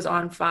house was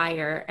on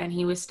fire and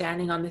he was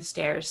standing on the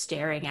stairs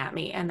staring at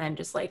me and then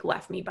just like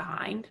left me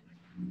behind.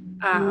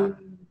 Um, mm,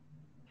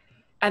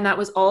 and that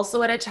was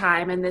also at a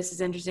time, and this is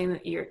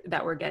interesting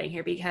that we're getting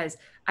here, because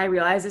I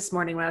realized this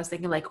morning when I was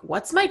thinking like,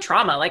 what's my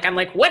trauma? Like, I'm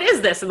like, what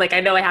is this? And like, I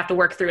know I have to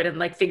work through it and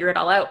like figure it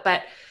all out.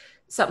 But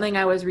something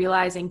I was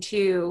realizing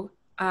too,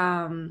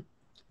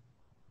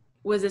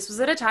 was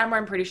at a time where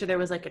I'm pretty sure there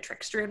was like a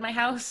trickster in my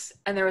house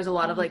and there was a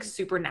lot of like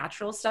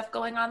supernatural stuff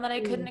going on that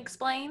I couldn't mm.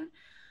 explain.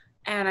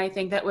 And I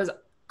think that was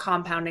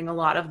compounding a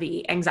lot of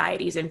the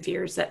anxieties and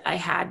fears that I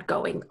had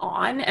going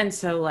on. And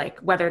so like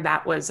whether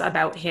that was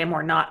about him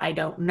or not, I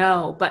don't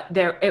know, but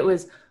it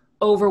was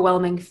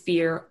overwhelming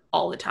fear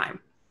all the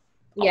time.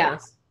 Yeah.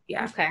 Always.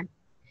 Yeah. Okay.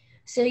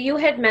 So you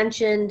had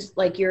mentioned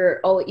like you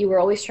were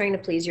always trying to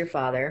please your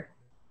father,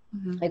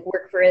 Mm-hmm. like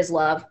work for his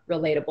love,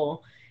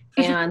 relatable.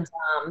 And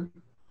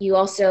you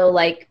also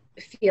like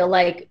feel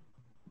like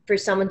for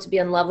someone to be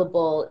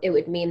unlovable, it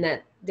would mean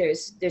that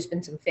there's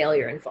been some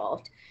failure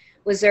involved.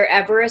 Was there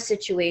ever a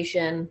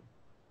situation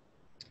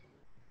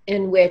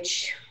in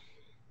which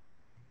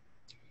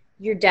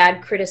your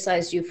dad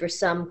criticized you for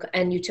some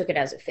and you took it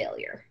as a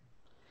failure?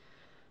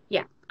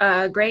 Yeah.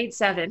 Grade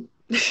 7,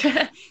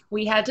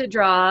 we had to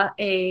draw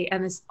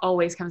and this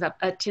always comes up,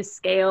 a to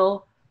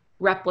scale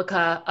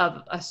replica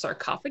of a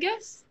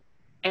sarcophagus.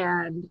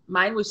 And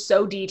mine was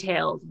so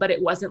detailed, but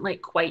it wasn't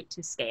like quite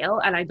to scale.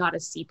 And I got a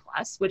C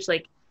plus, which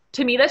like,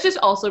 to me, that's just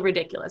also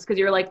ridiculous because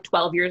you're like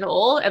 12 years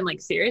old and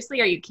like,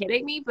 seriously, are you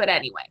kidding me? But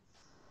anyway,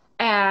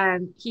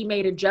 and he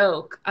made a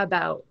joke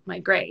about my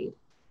grade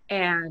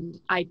and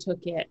I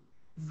took it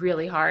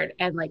really hard.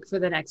 And like for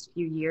the next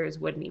few years,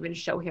 wouldn't even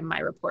show him my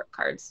report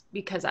cards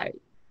because I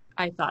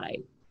thought I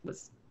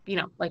was,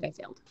 like I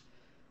failed.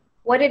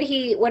 What did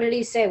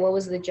he say? What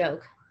was the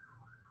joke?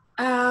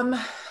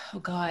 Oh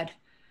God.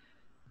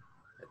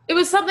 It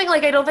was something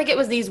like, I don't think it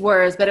was these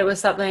words, but it was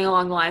something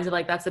along the lines of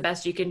like, that's the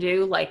best you can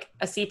do. Like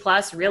a C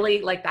plus,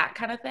 really, like that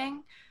kind of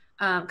thing.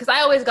 Cause I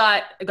always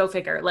got, go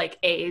figure, like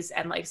A's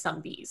and like some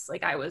B's.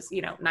 Like I was,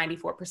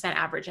 94%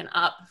 average and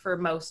up for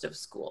most of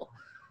school.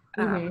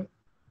 Mm-hmm.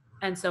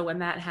 And so when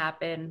that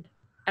happened,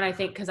 and I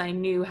think cause I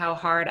knew how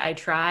hard I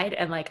tried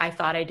and like, I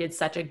thought I did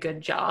such a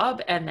good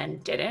job and then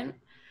didn't.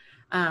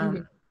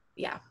 Mm-hmm.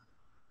 Yeah.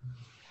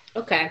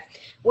 Okay.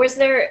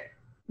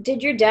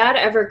 Did your dad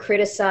ever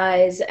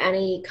criticize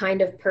any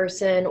kind of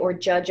person or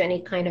judge any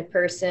kind of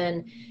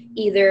person?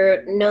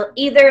 Either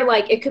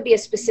like it could be a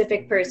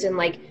specific person,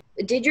 like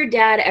did your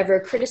dad ever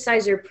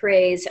criticize or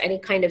praise any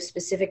kind of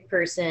specific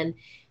person,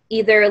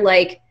 either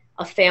like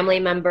a family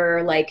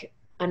member, like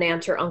an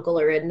aunt or uncle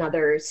or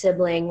another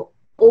sibling,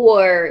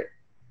 or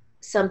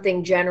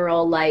something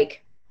general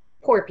like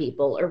poor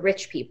people or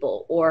rich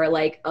people or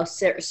like a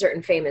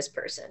certain famous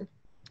person?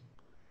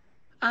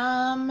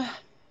 Um,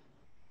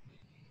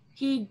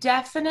 He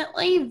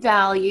definitely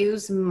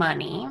values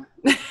money.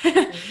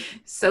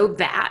 So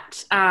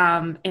that,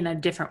 in a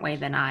different way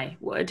than I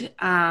would.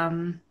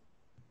 I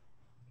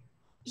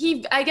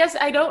guess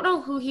I don't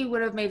know who he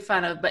would have made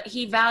fun of, but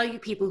he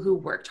valued people who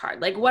worked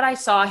hard. Like what I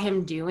saw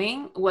him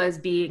doing was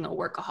being a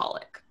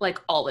workaholic, like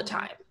all the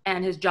time.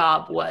 And his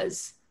job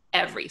was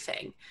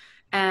everything.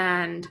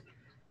 And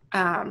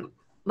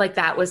like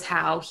that was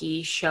how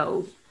he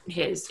showed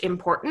his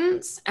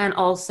importance. And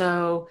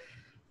also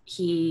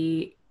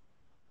he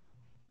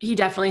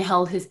definitely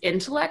held his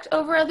intellect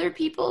over other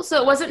people.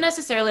 So it wasn't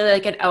necessarily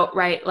like an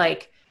outright,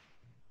 like,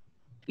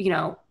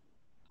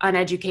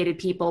 uneducated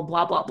people,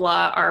 blah, blah,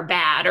 blah, are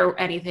bad or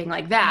anything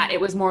like that.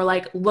 It was more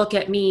like, look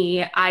at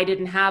me. I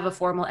didn't have a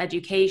formal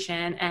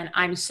education and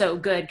I'm so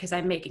good because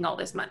I'm making all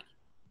this money.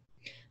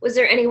 Was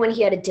there anyone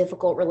he had a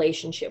difficult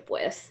relationship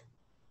with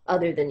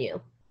other than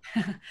you?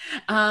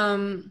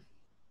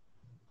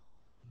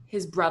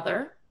 His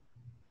brother.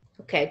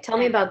 Okay, tell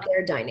me about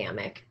their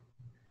dynamic.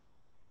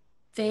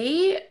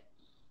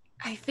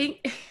 I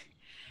think.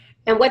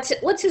 And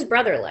what's his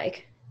brother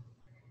like?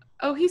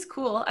 Oh, he's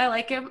cool. I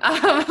like him.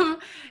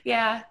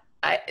 Yeah.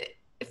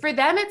 For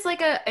them,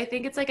 I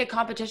think it's like a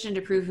competition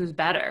to prove who's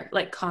better,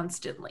 like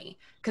constantly,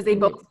 because they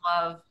both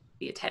love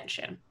the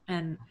attention.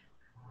 And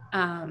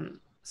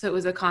So it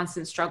was a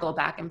constant struggle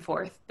back and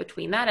forth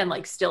between that, and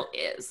like still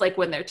is. Like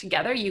when they're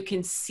together, you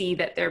can see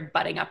that they're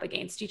butting up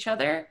against each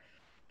other,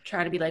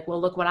 trying to be like,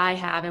 well, look what I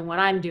have and what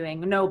I'm doing.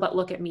 No, but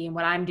look at me and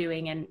what I'm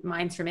doing, and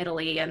mine's from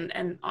Italy,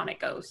 and on it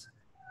goes.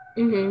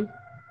 Mm-hmm.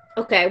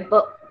 Okay,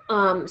 but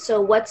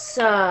so what's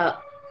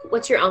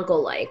your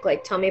uncle like?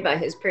 Like, tell me about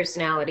his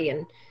personality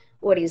and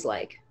what he's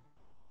like.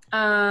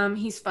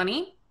 He's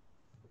funny.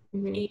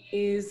 Mm-hmm.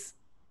 He's,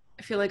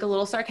 I feel like, a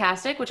little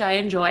sarcastic, which I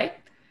enjoy.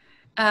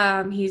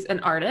 He's an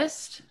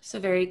artist, so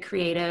very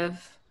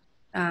creative.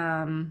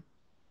 Um,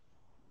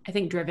 I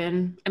think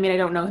driven. I mean, I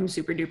don't know him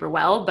super duper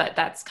well, but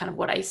that's kind of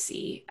what I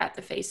see at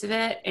the face of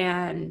it.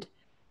 And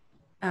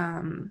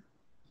um,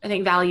 I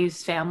think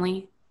values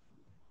family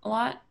a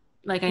lot.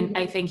 Like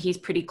I think he's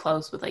pretty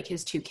close with like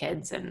his two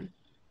kids, and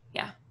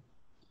yeah.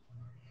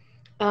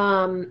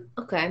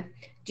 Okay.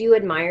 Do you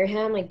admire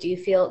him? Like, do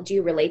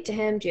you relate to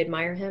him? Do you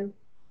admire him?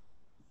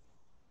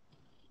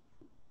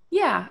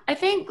 Yeah, I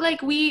think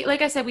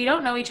like I said, we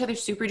don't know each other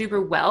super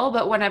duper well,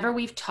 but whenever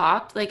we've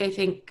talked, like I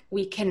think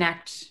we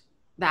connect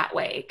that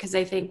way because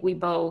I think we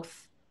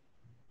both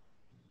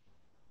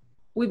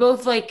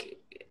like,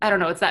 I don't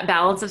know, it's that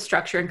balance of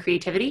structure and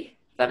creativity.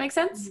 If that makes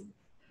sense?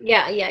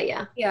 Yeah, yeah,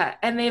 yeah. Yeah,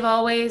 and they've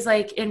always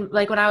like in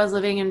like when I was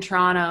living in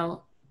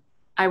Toronto,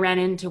 I ran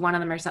into one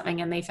of them or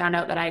something and they found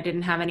out that I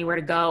didn't have anywhere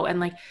to go and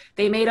like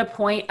they made a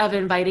point of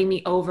inviting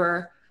me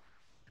over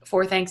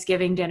for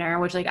Thanksgiving dinner,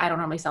 which like I don't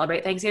normally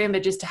celebrate Thanksgiving,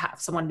 but just to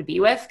have someone to be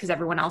with because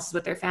everyone else is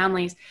with their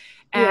families.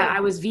 And Yeah. I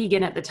was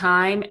vegan at the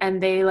time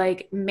and they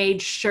like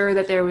made sure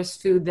that there was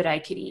food that I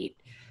could eat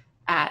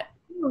at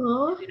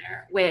Aw.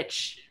 dinner,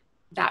 which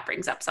that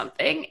brings up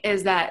something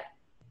is that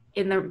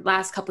in the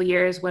last couple of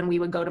years when we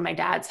would go to my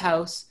dad's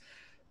house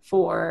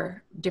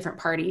for different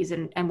parties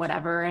and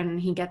whatever,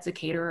 and he gets a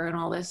caterer and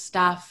all this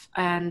stuff.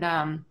 And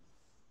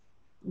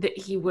that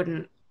he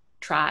wouldn't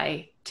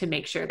try to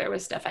make sure there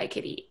was stuff I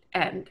could eat.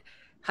 And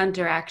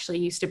Hunter actually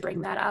used to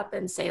bring that up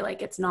and say,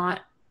 like, it's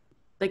not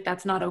like,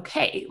 that's not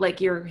okay.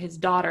 Like, you're his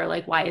daughter.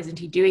 Like, why isn't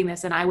he doing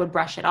this? And I would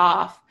brush it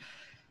off.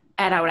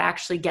 And I would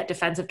actually get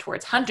defensive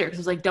towards Hunter because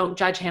I was like, don't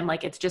judge him.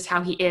 Like, it's just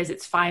how he is.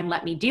 It's fine.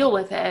 Let me deal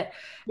with it.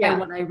 Yeah. And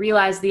what I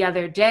realized the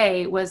other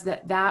day was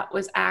that that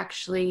was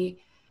actually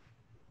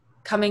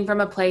coming from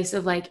a place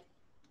of like,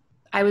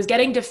 I was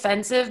getting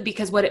defensive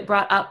because what it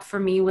brought up for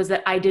me was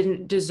that I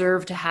didn't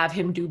deserve to have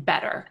him do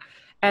better.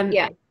 And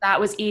Yeah. that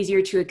was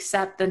easier to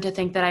accept than to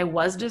think that I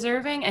was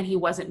deserving and he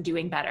wasn't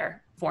doing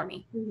better for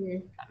me.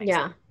 That makes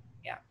Yeah. sense.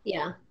 Yeah.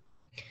 Yeah.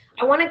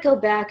 I want to go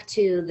back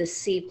to the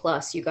C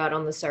plus you got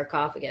on the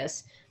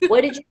sarcophagus.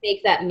 What did you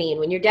make that mean?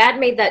 When your dad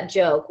made that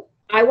joke,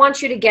 I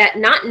want you to get,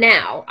 not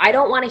now, I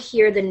don't want to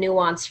hear the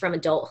nuance from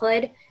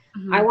adulthood.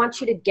 Mhm. I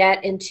want you to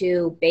get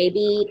into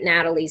baby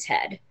Natalie's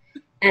head.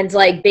 And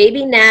like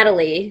baby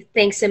Natalie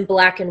thinks in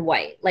black and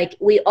white. Like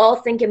we all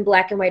think in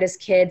black and white as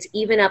kids,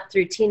 even up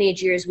through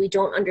teenage years, we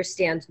don't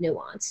understand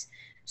nuance.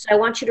 So I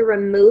want you to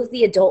remove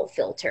the adult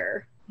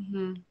filter.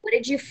 Mhm. What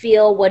did you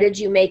feel? What did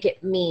you make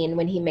it mean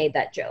when he made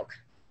that joke?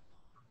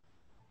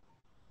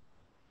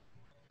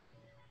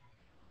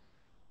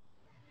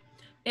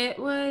 It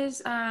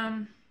was,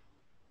 I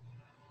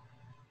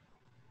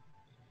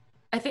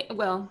think,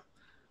 well,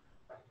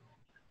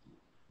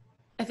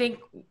 I think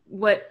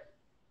what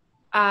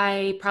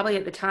I probably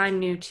at the time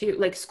knew too,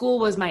 like school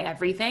was my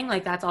everything.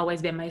 Like that's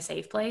always been my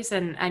safe place.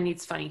 And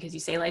it's funny because you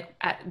say like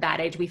at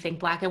that age we think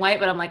black and white,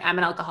 but I'm like, I'm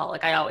an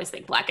alcoholic. I always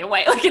think black and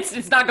white. Like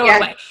it's not going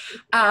away.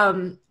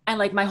 And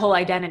like my whole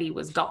identity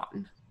was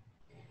gone.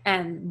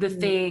 And the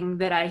thing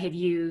that I had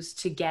used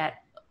to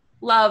get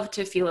love,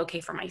 to feel okay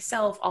for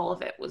myself, all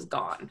of it was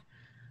gone.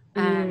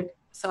 And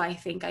so I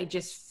think I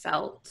just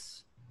felt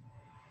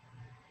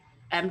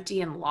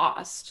empty and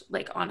lost.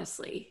 Like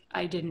honestly,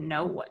 I didn't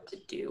know what to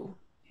do.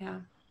 Yeah.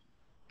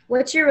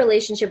 What's your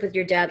relationship with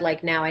your dad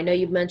like now? I know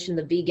you mentioned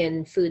the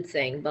vegan food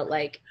thing, but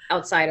like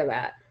outside of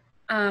that.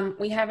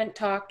 We haven't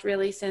talked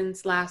really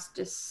since last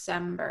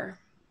December.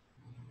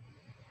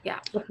 Yeah.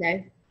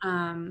 Okay.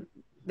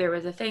 There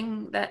was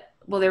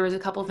there was a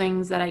couple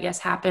things that I guess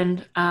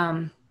happened.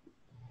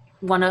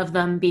 One of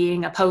them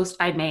being a post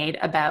I made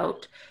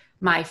about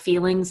my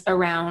feelings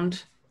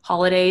around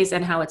holidays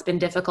and how it's been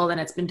difficult, and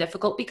it's been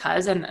difficult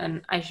because,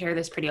 and I share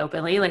this pretty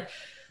openly, like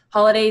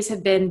holidays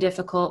have been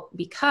difficult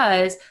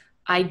because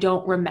I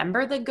don't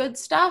remember the good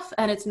stuff.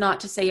 And it's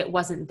not to say it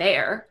wasn't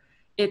there.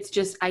 It's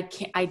just, I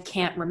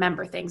can't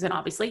remember things, and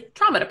obviously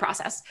trauma to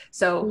process.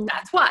 So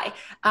that's why.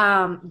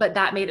 But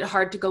that made it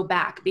hard to go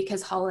back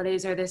because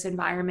holidays are this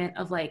environment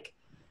of like,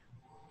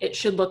 it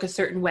should look a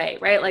certain way,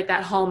 right? Like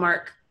that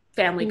Hallmark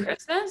family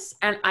Christmas.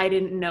 And I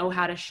didn't know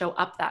how to show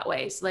up that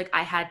way. So like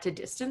I had to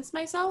distance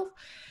myself.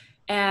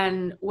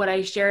 And what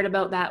I shared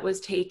about that was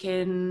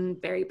taken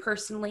very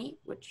personally,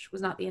 which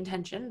was not the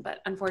intention, but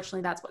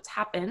unfortunately that's what's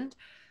happened.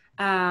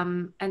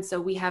 And so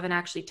we haven't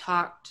actually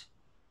talked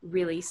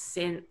really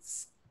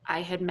since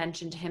I had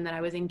mentioned to him that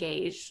I was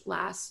engaged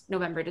last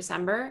November,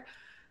 December.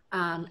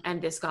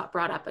 And this got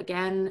brought up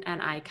again.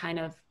 And I kind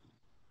of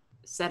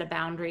set a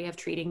boundary of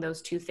treating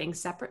those two things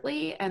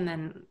separately. And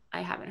then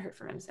I haven't heard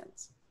from him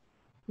since.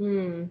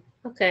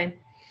 Okay.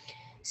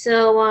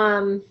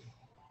 So,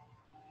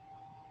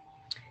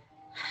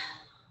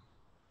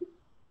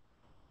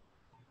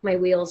 my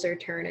wheels are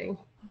turning.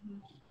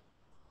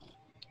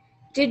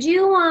 Did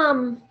you,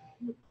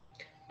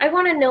 I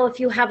want to know if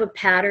you have a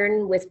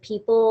pattern with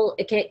people.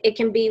 It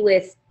can be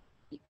with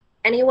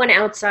anyone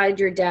outside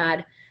your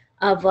dad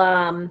of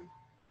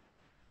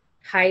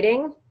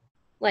hiding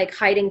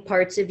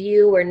parts of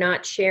you, or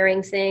not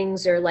sharing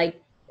things, or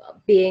like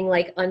being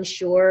like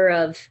unsure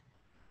of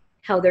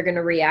how they're going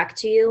to react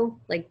to you.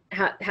 Like,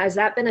 has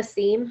that been a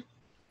theme?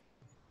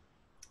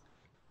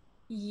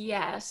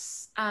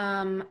 Yes.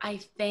 I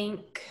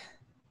think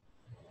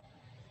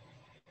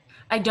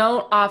I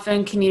don't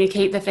often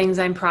communicate the things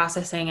I'm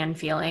processing and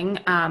feeling.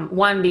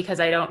 One, because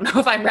I don't know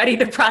if I'm ready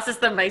to process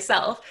them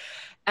myself.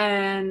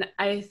 And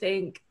I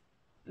think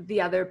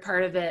the other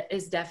part of it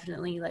is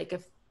definitely like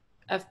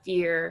a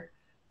fear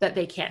that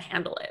they can't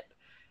handle it.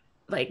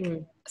 Like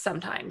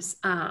sometimes,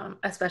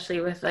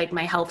 especially with like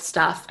my health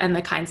stuff and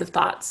the kinds of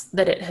thoughts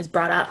that it has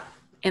brought up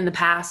in the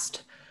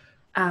past.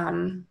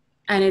 And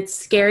it's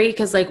scary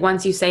because like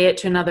once you say it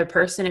to another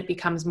person, it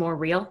becomes more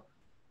real.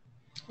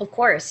 Of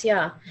course,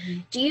 yeah.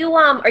 Do you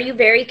are you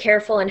very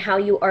careful in how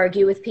you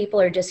argue with people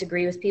or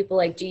disagree with people?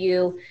 Like,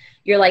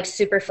 you're like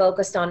super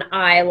focused on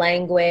I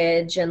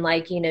language, and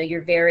like, you know,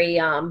 you're very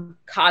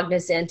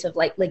cognizant of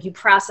like you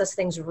process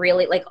things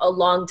really like a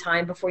long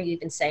time before you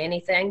even say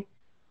anything?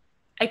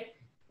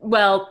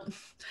 Well,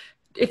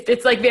 if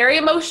it's like very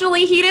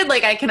emotionally heated,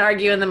 like I can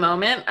argue in the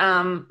moment.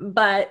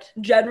 But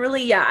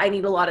generally, yeah, I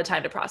need a lot of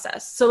time to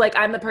process. So like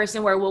I'm the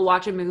person where we'll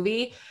watch a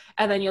movie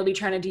and then you'll be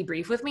trying to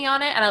debrief with me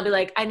on it. And I'll be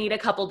like, I need a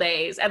couple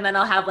days. And then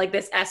I'll have like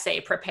this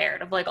essay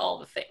prepared of like all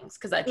the things.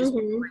 Cause I've just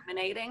been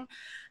ruminating.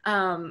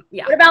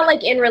 Yeah. What about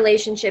like in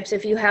relationships,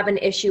 if you have an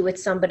issue with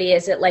somebody,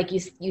 is it like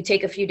you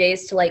take a few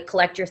days to like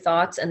collect your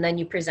thoughts and then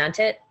you present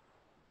it?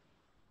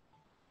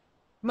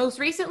 Most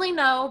recently,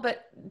 no,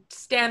 but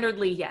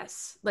standardly,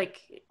 yes. Like,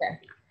 Okay.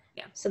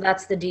 Yeah. So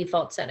that's the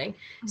default setting.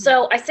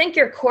 So I think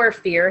your core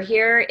fear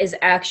here is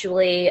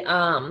actually,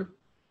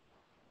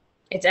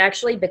 it's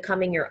actually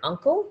becoming your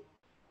uncle.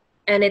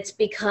 And it's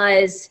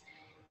because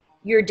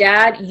your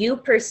dad, you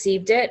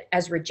perceived it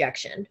as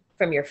rejection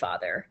from your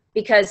father,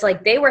 because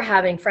like they were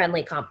having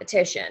friendly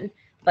competition,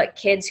 but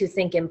kids who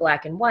think in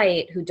black and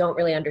white, who don't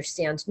really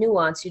understand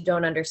nuance, who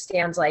don't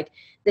understand like,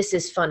 this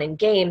is fun and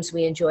games,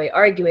 we enjoy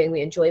arguing,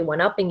 we enjoy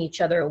one-upping each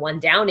other,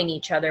 one-downing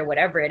each other,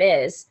 whatever it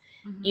is,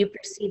 you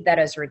perceive that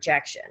as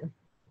rejection.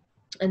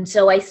 And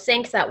so I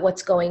think that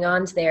what's going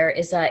on there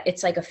is that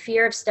it's like a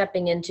fear of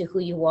stepping into who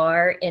you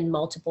are in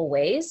multiple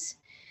ways.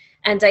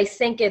 And I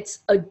think it's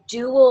a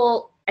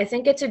dual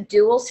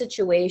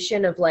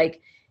situation of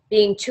like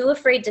being too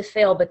afraid to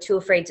fail, but too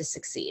afraid to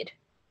succeed.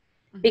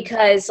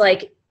 Because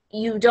like,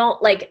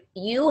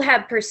 you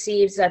have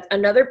perceived that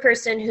another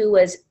person who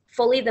was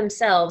fully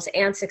themselves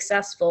and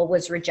successful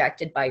was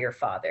rejected by your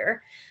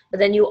father. But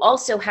then you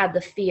also had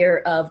the fear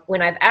of,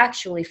 when I've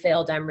actually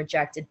failed, I'm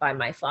rejected by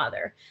my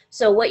father.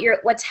 So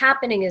what's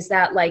happening is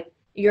that like,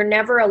 you're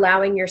never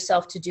allowing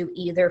yourself to do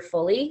either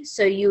fully.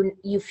 So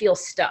you feel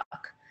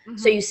stuck.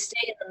 So you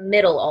stay in the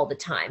middle all the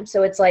time.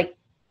 So it's like,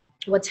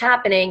 what's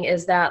happening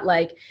is that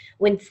like,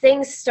 when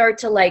things start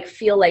to like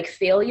feel like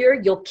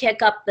failure, you'll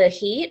kick up the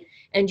heat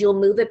and you'll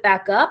move it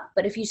back up.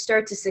 But if you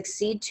start to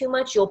succeed too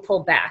much, you'll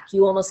pull back.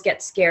 You almost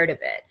get scared of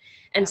it.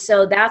 And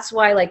so that's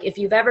why, like, if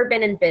you've ever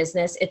been in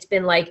business, it's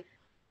been like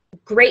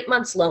great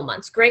months, low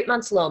months, great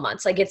months, low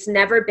months. Like, it's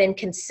never been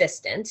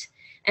consistent.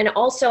 And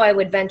also I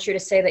would venture to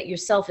say that your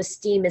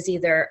self-esteem is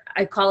either,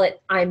 I call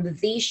it, I'm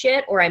the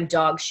shit or I'm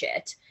dog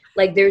shit.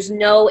 Like, there's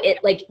no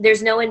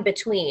in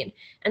between.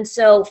 And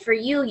so for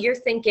you, you're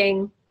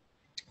thinking,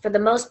 for the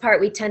most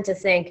part, we tend to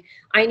think,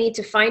 I need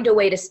to find a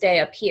way to stay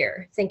up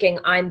here, thinking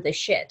I'm the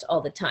shit all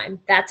the time.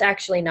 That's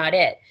actually not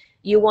it.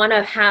 You want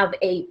to have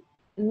a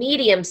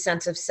medium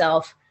sense of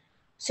self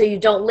so you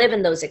don't live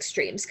in those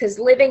extremes. Because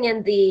living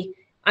in the,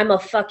 I'm a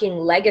fucking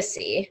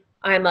legacy,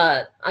 I'm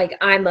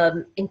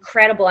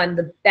incredible, I'm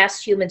the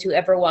best human to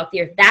ever walk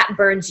the earth, that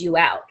burns you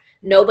out.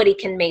 Nobody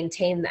can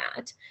maintain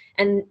that.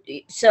 And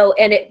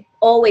it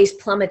always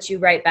plummets you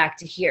right back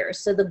to here.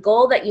 So the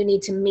goal that you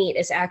need to meet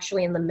is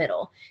actually in the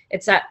middle.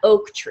 It's that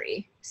oak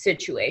tree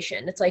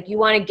situation. It's like, you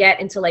want to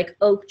get into like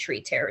oak tree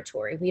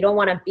territory. We don't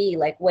want to be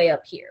like way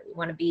up here. We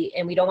want to be,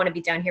 and we don't want to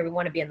be down here. We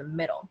want to be in the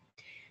middle.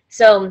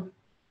 So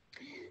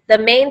the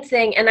main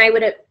thing I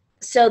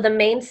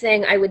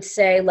would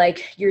say,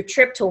 like, your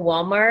trip to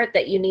Walmart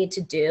that you need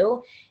to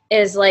do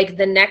is like,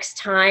 the next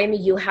time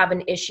you have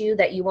an issue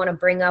that you want to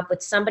bring up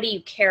with somebody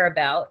you care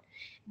about,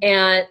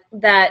 and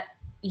that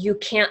you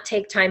can't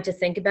take time to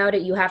think about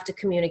it, you have to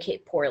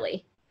communicate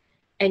poorly.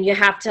 And you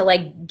have to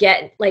like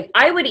get, like,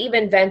 I would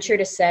even venture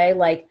to say,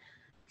 like,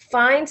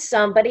 find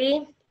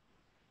somebody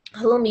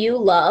whom you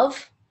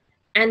love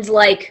and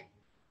like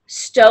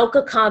stoke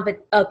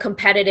a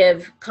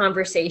competitive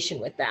conversation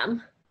with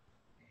them.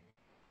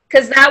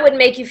 Because that would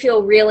make you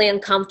feel really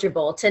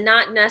uncomfortable to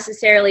not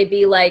necessarily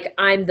be like,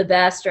 I'm the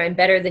best or I'm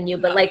better than you,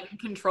 but like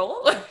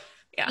control.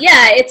 Yeah.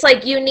 Yeah, it's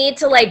like you need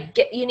to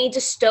you need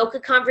to stoke a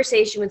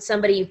conversation with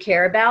somebody you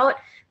care about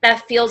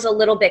that feels a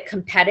little bit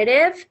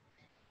competitive,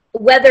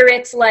 whether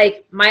it's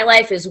like my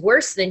life is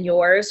worse than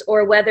yours,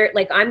 or whether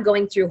like I'm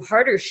going through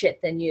harder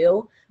shit than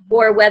you,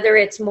 or whether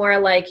it's more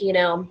like, you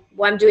know,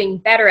 well, I'm doing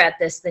better at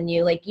this than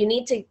you. Like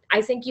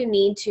I think you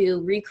need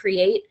to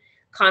recreate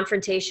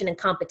confrontation and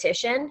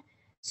competition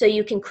so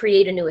you can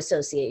create a new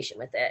association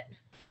with it.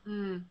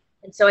 And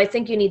so I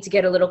think you need to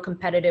get a little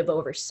competitive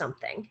over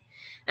something.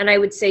 And I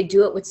would say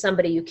do it with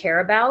somebody you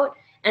care about,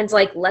 and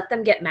like let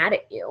them get mad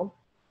at you.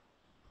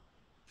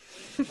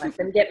 Let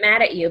them get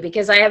mad at you,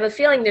 because I have a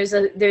feeling there's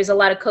a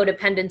lot of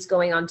codependence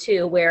going on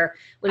too, where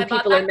when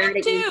people are mad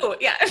at you,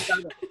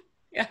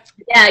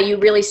 yeah, you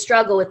really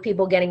struggle with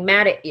people getting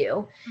mad at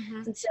you.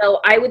 And so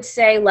I would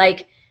say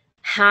like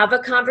have a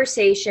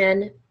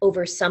conversation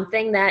over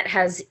something that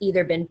has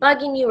either been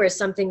bugging you or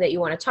something that you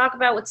want to talk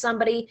about with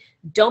somebody.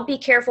 Don't be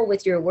careful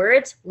with your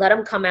words. Let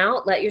them come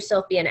out. Let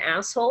yourself be an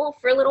asshole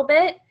for a little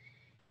bit.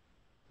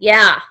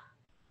 Yeah.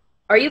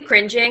 Are you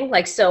cringing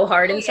like so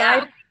hard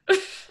inside?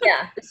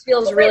 Yeah, this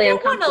feels really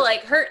uncomfortable. Want to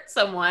like hurt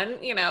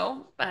someone, you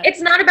know, but it's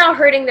not about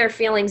hurting their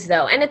feelings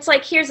though. And it's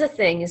like, here's the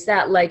thing is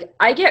that like,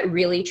 I get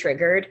really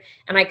triggered,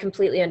 and I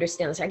completely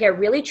understand this. I get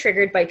really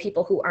triggered by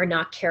people who are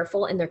not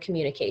careful in their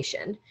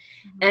communication.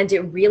 And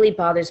it really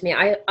bothers me.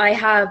 I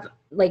have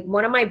like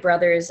one of my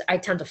brothers I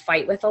tend to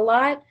fight with a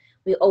lot.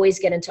 We always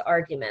get into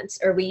arguments,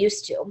 or we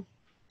used to.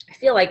 I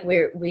feel like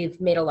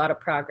we've made a lot of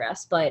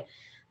progress, but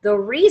the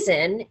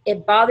reason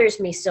it bothers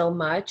me so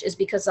much is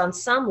because on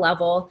some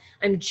level,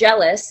 I'm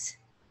jealous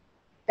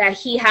that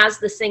he has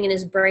this thing in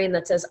his brain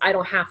that says, I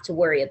don't have to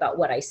worry about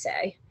what I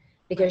say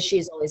because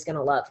she's always going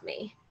to love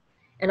me.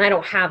 And I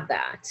don't have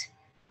that.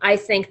 I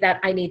think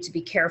that I need to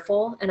be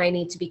careful and I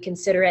need to be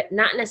considerate,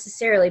 not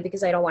necessarily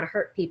because I don't want to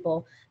hurt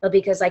people, but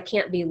because I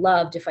can't be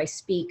loved if I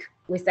speak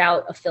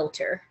without a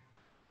filter.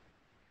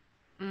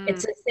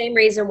 It's the same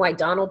reason why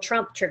Donald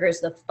Trump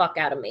triggers the fuck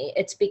out of me.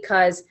 It's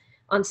because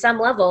on some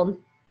level,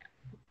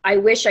 I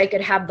wish I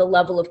could have the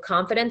level of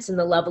confidence and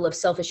the level of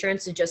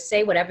self-assurance to just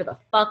say whatever the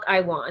fuck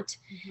I want.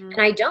 And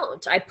I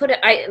don't.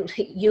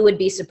 You would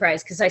be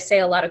surprised because I say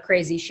a lot of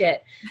crazy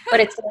shit,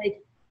 but it's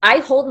like, I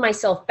hold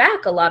myself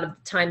back a lot of the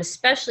time,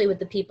 especially with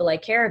the people I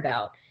care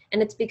about.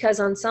 And it's because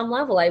on some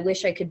level, I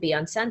wish I could be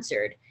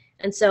uncensored.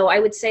 And so I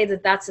would say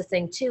that that's the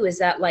thing too, is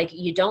that like,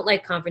 you don't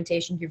like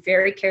confrontation. You're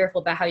very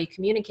careful about how you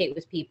communicate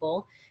with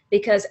people,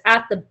 because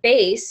at the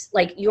base,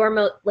 like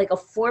like a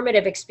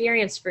formative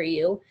experience for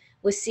you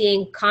was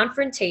seeing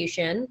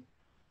confrontation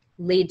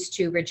leads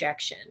to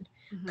rejection.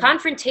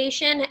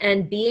 Confrontation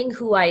and being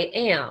who I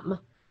am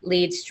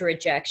leads to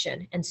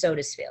rejection, and so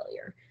does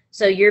failure.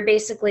 So you're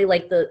basically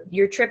like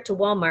your trip to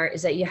Walmart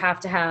is that you have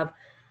to have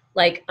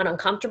like an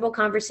uncomfortable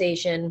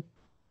conversation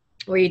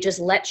where you just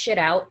let shit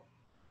out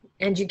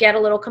and you get a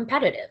little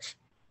competitive.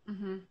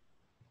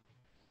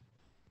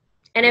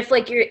 And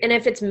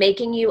if it's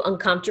making you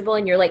uncomfortable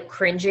and you're like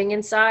cringing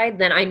inside,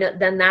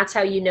 then that's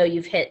how you know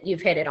you've hit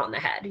it on the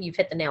head. You've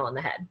hit the nail on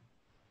the head.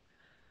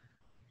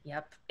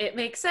 Yep. It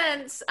makes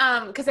sense.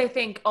 Cause I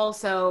think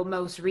also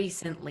most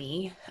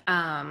recently,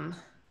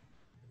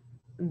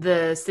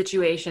 the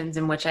situations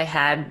in which I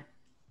had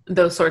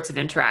those sorts of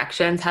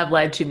interactions have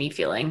led to me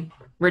feeling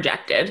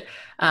rejected.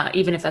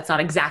 Even if that's not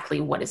exactly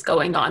what is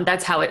going on,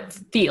 that's how it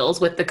feels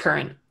with the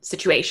current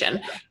situation.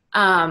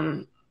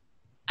 And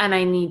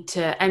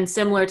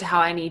similar to how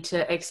I need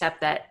to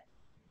accept that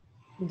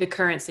the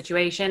current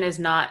situation is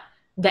not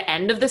the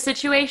end of the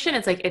situation.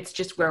 It's like, it's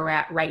just where we're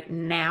at right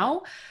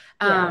now.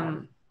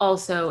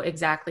 Also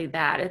exactly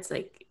that. It's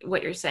like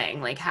what you're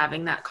saying, like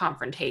having that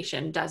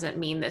confrontation doesn't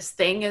mean this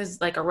thing is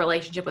like a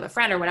relationship with a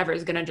friend or whatever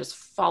is going to just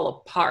fall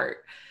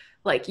apart.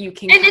 Like you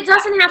can, and it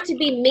doesn't have to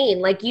be mean.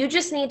 Like you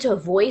just need to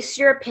voice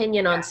your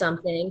opinion on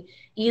something.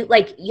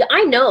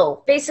 I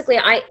know, basically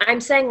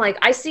I'm saying like,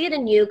 I see it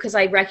in you because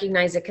I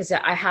recognize it because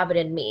I have it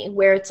in me,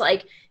 where it's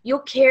like, you'll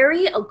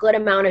carry a good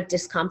amount of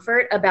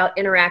discomfort about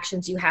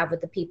interactions you have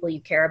with the people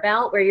you care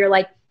about, where you're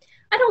like,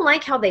 I don't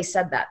like how they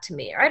said that to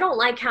me, or I don't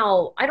like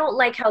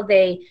how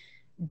they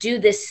do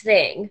this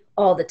thing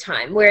all the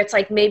time, where it's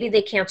like, maybe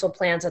they cancel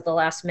plans at the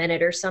last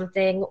minute or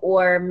something,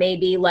 or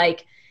maybe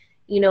like,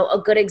 you know, a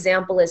good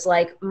example is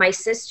like my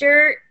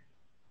sister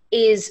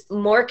is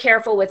more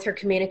careful with her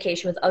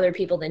communication with other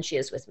people than she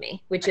is with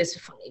me, which is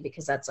funny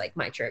because that's like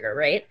my trigger,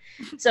 right?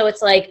 So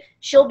it's like,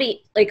 she'll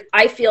be like,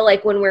 I feel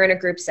like when we're in a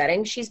group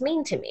setting, she's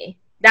mean to me.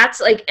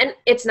 That's like, and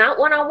it's not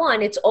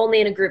one-on-one, it's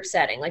only in a group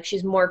setting. Like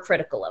she's more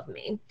critical of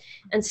me.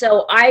 And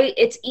so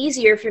it's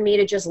easier for me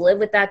to just live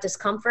with that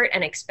discomfort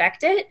and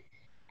expect it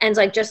and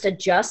like just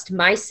adjust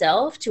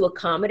myself to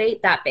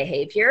accommodate that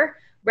behavior,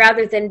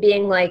 rather than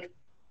being like,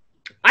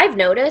 I've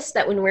noticed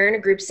that when we're in a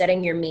group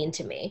setting, you're mean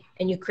to me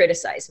and you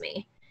criticize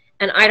me.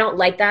 And I don't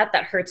like that.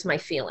 That hurts my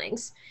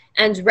feelings.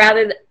 And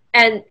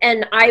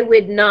and I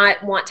would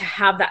not want to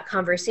have that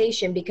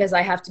conversation because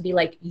I have to be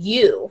like,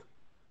 you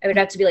I would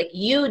have to be like,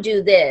 you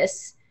do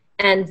this,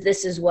 and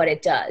this is what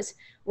it does.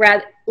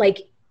 Rather,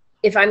 like,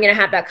 if I'm going to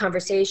have that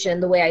conversation,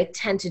 the way I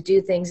tend to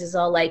do things is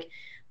I'll like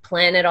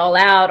plan it all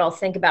out. I'll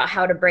think about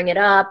how to bring it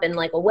up and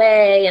like a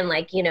way and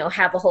like, you know,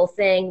 have a whole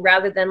thing,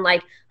 rather than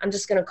like, I'm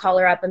just going to call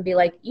her up and be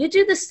like, you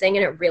do this thing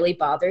and it really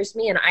bothers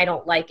me and I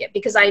don't like it,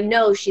 because I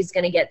know she's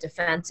going to get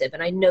defensive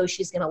and I know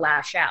she's going to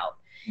lash out.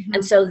 Mm-hmm.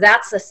 And so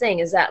that's the thing,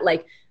 is that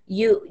like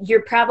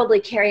you're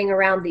probably carrying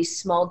around these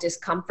small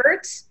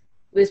discomforts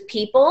with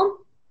people.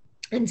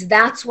 And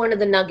that's one of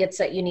the nuggets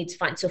that you need to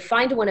find. So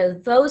find one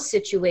of those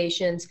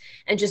situations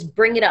and just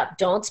bring it up.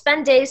 Don't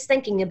spend days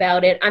thinking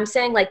about it. I'm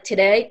saying like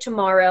today,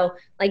 tomorrow,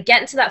 like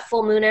get into that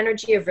full moon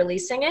energy of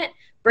releasing it.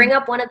 Bring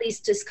up one of these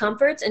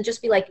discomforts and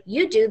just be like,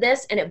 you do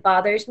this and it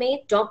bothers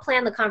me. Don't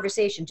plan the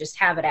conversation. Just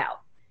have it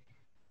out.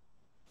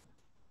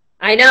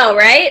 I know,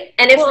 right?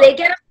 And if they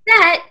get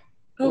upset,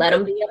 let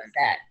them be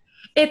upset.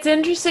 It's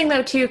interesting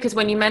though too, because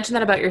when you mentioned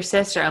that about your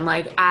sister, I'm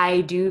like,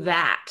 I do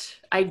that.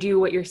 I do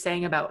what you're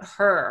saying about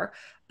her,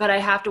 but I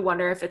have to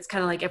wonder if it's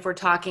kind of like, if we're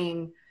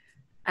talking,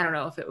 I don't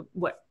know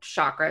what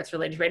chakra it's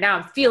related to right now.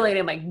 I'm feeling it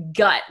in my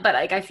gut, but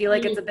like, I feel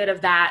like it's a bit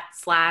of that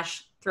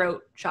 /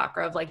 throat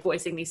chakra of like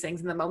voicing these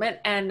things in the moment.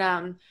 And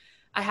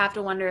I have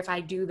to wonder if I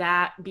do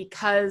that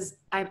because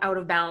I'm out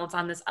of balance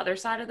on this other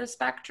side of the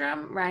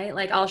spectrum, right?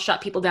 Like I'll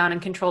shut people down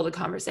and control the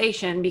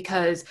conversation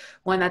because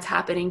when that's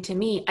happening to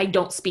me, I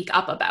don't speak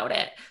up about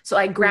it. So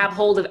I grab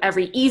hold of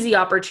every easy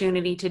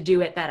opportunity to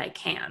do it that I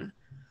can.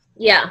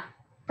 Yeah,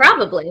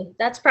 probably.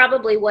 That's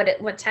probably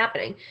what's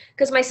happening.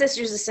 Because my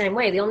sister's the same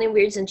way. The only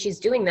reason she's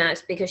doing that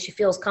is because she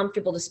feels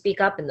comfortable to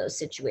speak up in those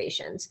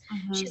situations.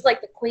 Mm-hmm. She's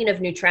like the queen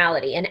of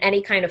neutrality in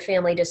any kind of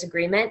family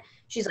disagreement.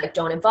 She's like,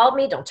 don't involve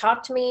me. Don't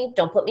talk to me.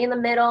 Don't put me in the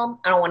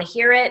middle. I don't want to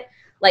hear it.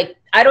 Like,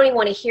 I don't even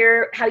want to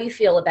hear how you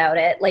feel about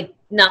it. Like,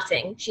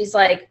 nothing. She's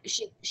like,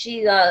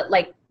 she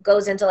like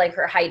goes into like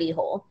her hidey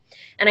hole.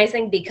 And I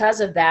think because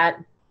of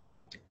that,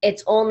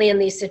 it's only in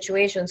these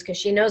situations, because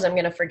she knows I'm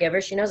going to forgive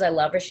her. She knows I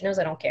love her. She knows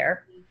I don't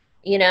care.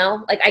 You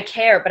know, like I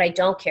care, but I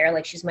don't care.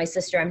 Like, she's my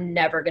sister. I'm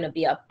never going to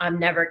be up. I'm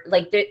never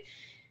like,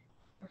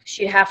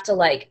 she'd have to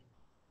like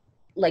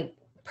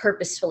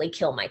purposefully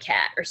kill my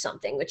cat or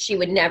something, which she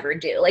would never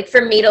do. Like,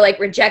 for me to like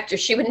reject her,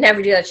 she would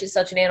never do that. She's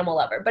such an animal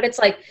lover. But it's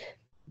like,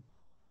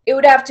 it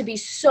would have to be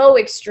so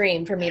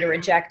extreme for me to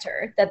reject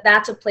her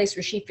that's a place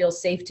where she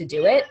feels safe to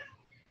do it.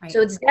 Right.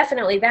 So it's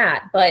definitely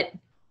that, but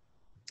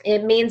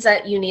it means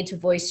that you need to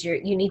voice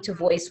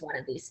one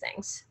of these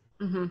things.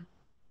 Mm-hmm.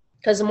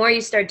 Because the more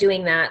you start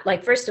doing that,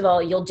 like, first of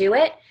all, you'll do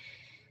it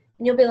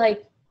and you'll be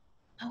like,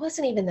 I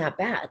wasn't even that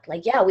bad.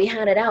 Like, yeah, we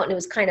had it out and it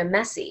was kind of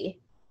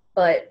messy,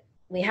 but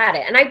we had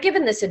it. And I've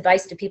given this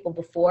advice to people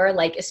before,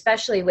 like,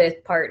 especially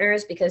with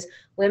partners, because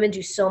women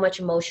do so much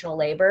emotional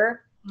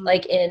labor,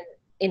 like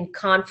in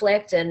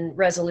conflict and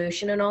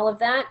resolution and all of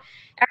that.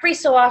 Every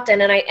so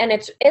often, and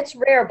it's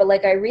rare, but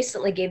like I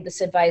recently gave this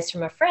advice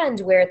from a friend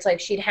where it's like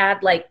she'd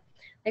had like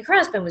her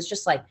husband was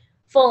just like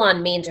full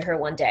on mean to her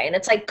one day. And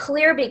it's like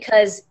clear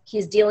because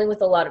he's dealing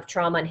with a lot of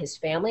trauma in his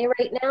family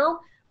right now,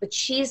 but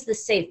she's the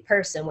safe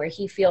person where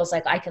he feels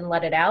like I can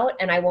let it out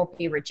and I won't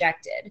be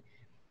rejected.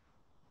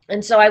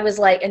 And so I was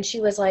like, and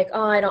she was like,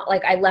 oh,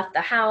 I left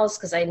the house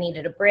because I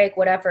needed a break,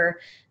 whatever.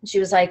 And she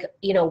was like,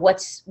 you know,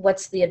 what's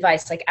the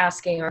advice? Like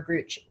asking our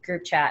group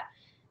chat.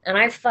 And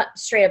I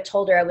straight up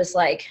told her, I was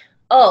like,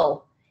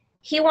 oh,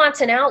 he wants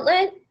an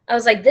outlet. I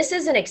was like, this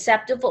isn't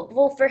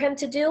acceptable for him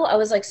to do. I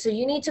was like, so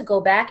you need to go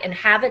back and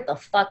have it the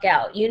fuck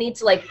out. You need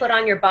to like put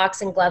on your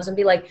boxing gloves and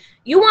be like,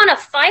 you want to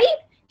fight?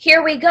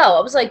 Here we go.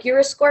 I was like, you're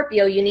a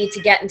Scorpio. You need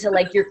to get into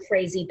like your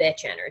crazy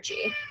bitch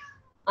energy.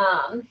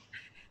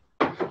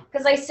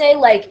 Because I say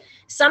like,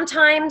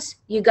 sometimes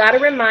you got to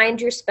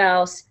remind your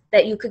spouse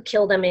that you could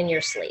kill them in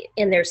their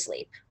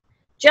sleep.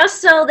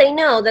 Just so they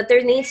know that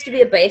there needs to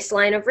be a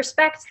baseline of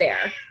respect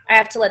there. I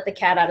have to let the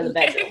cat out of the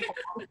bedroom.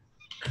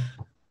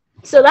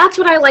 So that's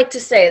what I like to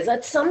say, is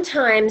that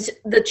sometimes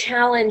the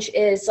challenge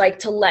is like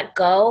to let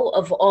go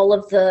of all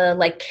of the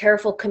like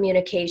careful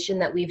communication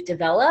that we've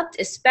developed,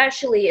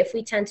 especially if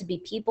we tend to be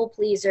people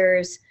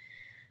pleasers,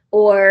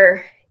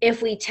 or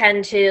if we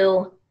tend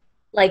to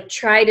like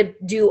try to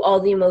do all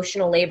the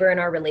emotional labor in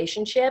our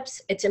relationships.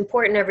 It's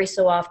important every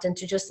so often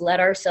to just let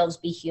ourselves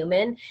be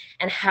human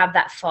and have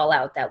that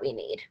fallout that we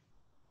need.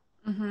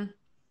 Mm-hmm.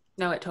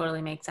 No, it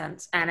totally makes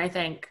sense. And I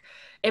think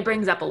it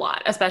brings up a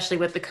lot, especially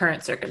with the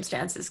current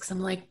circumstances. Cause I'm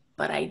like,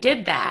 but I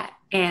did that.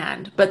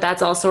 But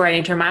that's also where I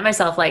need to remind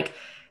myself, like,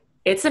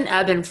 it's an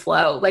ebb and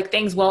flow. Like,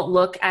 things won't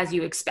look as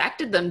you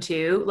expected them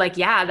to. Like,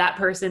 yeah, that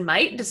person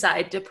might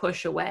decide to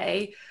push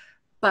away,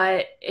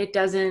 but it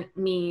doesn't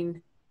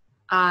mean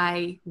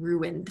I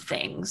ruined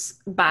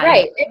things by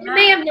right. And you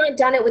may have not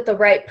done it with the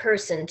right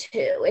person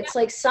too. It's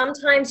like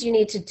sometimes you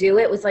need to do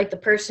it with like the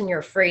person you're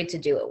afraid to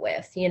do it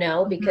with, you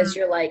know, because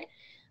you're like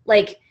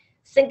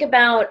think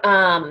about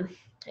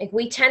like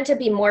we tend to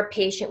be more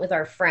patient with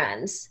our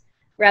friends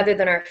rather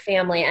than our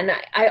family. And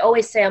I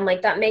always say, I'm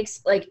like, that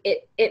makes like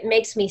it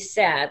makes me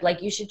sad.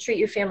 Like, you should treat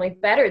your family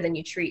better than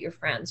you treat your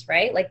friends,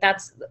 right? Like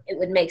it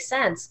would make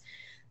sense.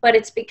 but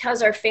it's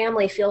because our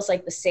family feels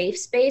like the safe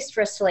space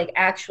for us to like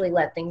actually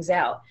let things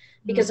out.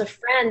 Because a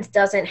friend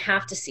doesn't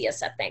have to see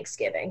us at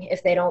Thanksgiving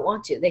if they don't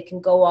want to. They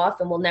can go off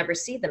and we'll never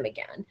see them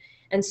again.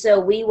 And so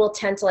we will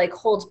tend to like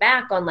hold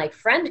back on like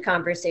friend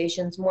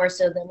conversations more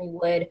so than we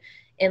would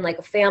in like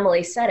a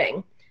family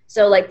setting.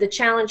 So like the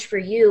challenge for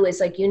you is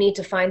like you need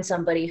to find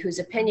somebody whose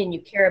opinion you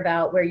care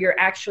about, where you're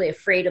actually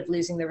afraid of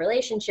losing the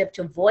relationship,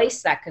 to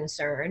voice that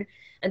concern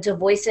and to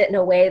voice it in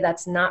a way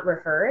that's not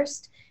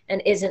rehearsed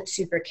and isn't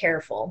super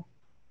careful.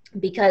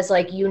 Because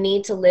like you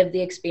need to live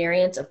the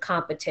experience of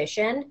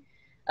competition,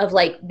 of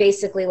like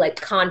basically like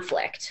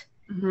conflict,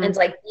 and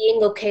like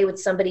being okay with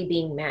somebody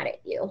being mad at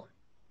you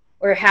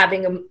or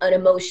having an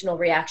emotional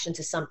reaction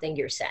to something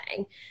you're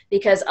saying,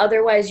 because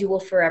otherwise you will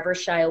forever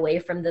shy away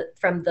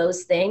from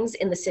those things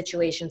in the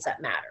situations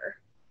that matter.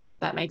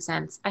 That makes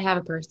sense. I have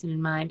a person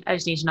in mind. I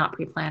just need to not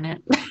pre-plan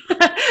it.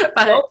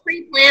 But don't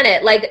pre-plan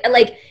it.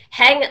 Like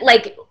hang,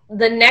 like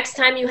the next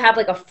time you have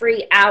like a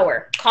free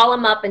hour, call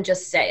them up and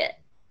just say it.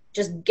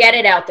 Just get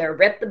it out there.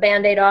 Rip the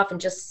Band-Aid off and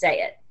just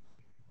say it.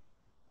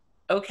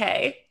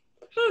 Okay.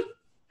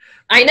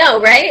 I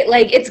know, right?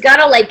 Like it's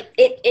gotta like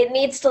it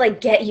needs to like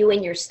get you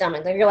in your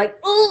stomach. Like you're like,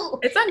 oh,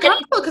 it's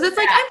uncomfortable because it's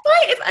like I'm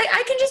fine.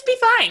 I can just be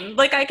fine.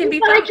 Like I can be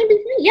fine. I can be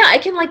fine. Yeah, I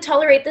can like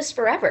tolerate this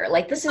forever.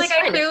 Like this is like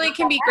fine. I clearly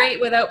can be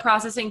great without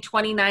processing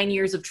 29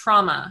 years of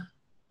trauma.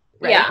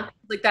 Right? Yeah,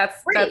 like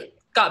that's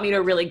got me to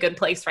a really good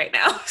place right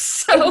now.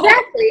 So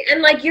exactly.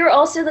 And like you're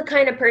also the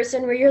kind of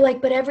person where you're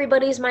like, but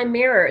everybody's my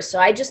mirror, so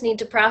I just need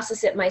to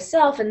process it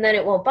myself and then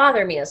it won't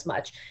bother me as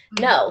much.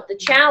 No, the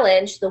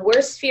challenge, the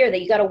worst fear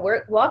that you got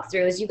to walk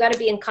through is you got to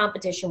be in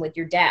competition with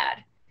your dad,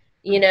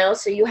 you know?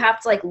 So you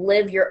have to like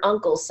live your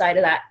uncle's side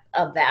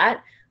of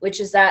that, which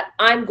is that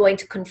I'm going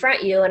to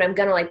confront you and I'm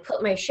going to like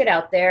put my shit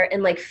out there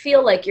and like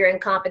feel like you're in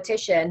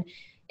competition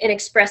in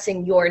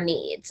expressing your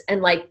needs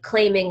and like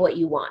claiming what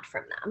you want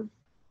from them.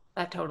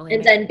 That totally.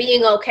 And then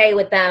being okay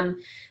with them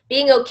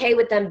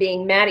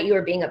being mad at you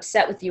or being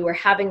upset with you or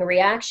having a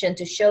reaction,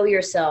 to show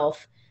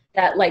yourself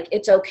that like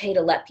it's okay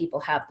to let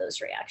people have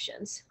those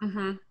reactions.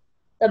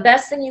 The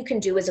best thing you can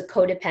do as a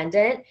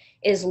codependent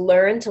is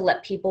learn to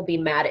let people be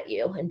mad at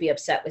you and be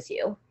upset with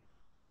you.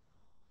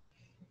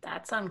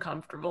 That's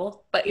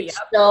uncomfortable, but it's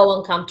so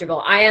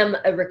uncomfortable. I am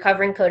a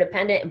recovering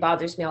codependent. It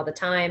bothers me all the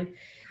time.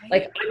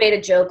 Like I made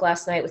a joke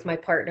last night with my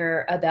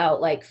partner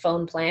about like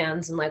phone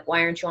plans and like,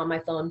 why aren't you on my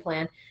phone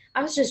plan?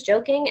 I was just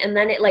joking. And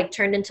then it like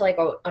turned into like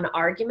an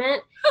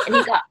argument and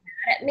he got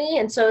mad at me.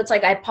 And so it's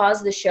like, I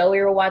paused the show we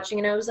were watching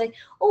and I was like,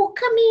 oh,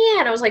 come here.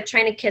 And I was like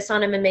trying to kiss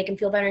on him and make him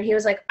feel better. And he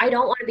was like, I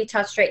don't want to be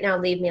touched right now.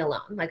 Leave me alone.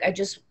 Like,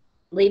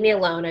 leave me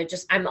alone.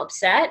 I'm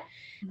upset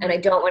and I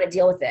don't want to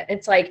deal with it.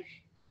 It's like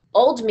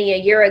old me a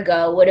year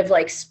ago would have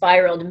like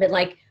spiraled and been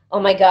like, oh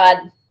my God,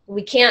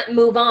 we can't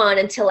move on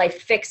until I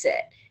fix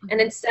it. And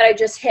instead I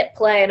just hit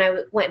play and I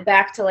went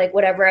back to like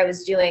whatever I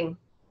was doing.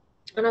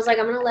 And I was like,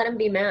 I'm going to let him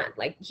be mad.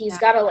 Like I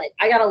got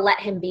to let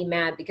him be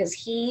mad because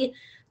he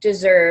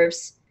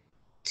deserves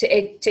to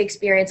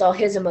experience all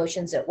his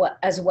emotions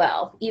as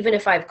well, even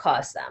if I've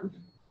caused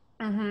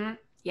them.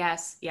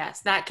 Yes.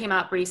 That came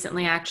up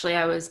recently. Actually,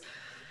 I was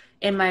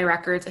in my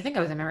records. I think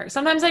I was in my records.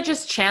 Sometimes I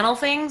just channel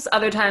things.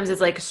 Other times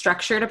it's like a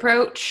structured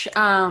approach.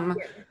 And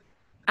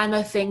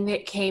the thing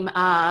that came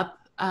up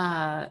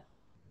to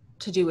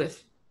do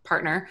with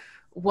partner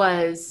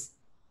was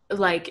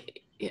like,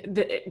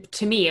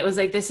 to me, it was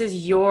like, this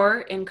is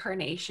your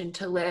incarnation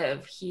to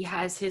live. He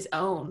has his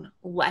own.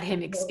 Let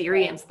him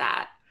experience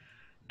that.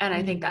 And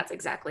I think that's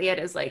exactly it.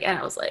 Is like, and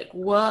I was like,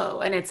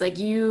 whoa. And it's like,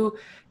 you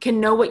can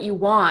know what you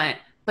want,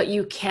 but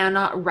you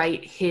cannot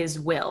write his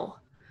will.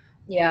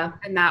 Yeah.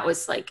 And that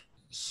was like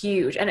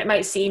huge. And it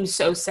might seem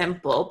so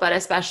simple, but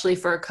especially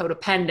for a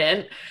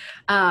codependent,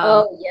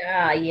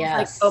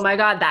 yes. Like, oh my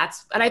God,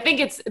 and I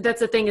think that's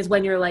the thing is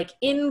when you're like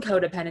in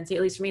codependency,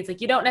 at least for me, it's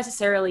like you don't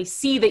necessarily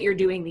see that you're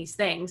doing these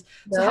things.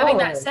 So having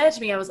that said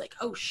to me, I was like,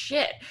 oh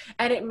shit.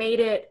 And it made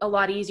it a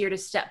lot easier to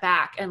step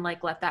back and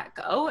like let that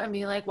go and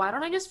be like, why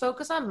don't I just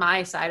focus on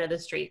my side of the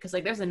street? Because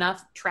like there's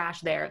enough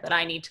trash there that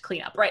I need to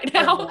clean up right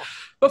now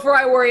before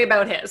I worry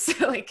about his.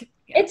 Like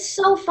It's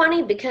so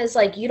funny because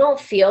like you don't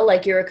feel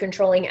like you're a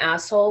controlling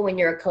asshole when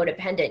you're a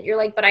codependent. You're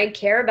like, but I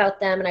care about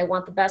them and I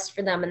want the best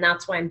for them and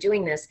that's why I'm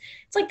doing this.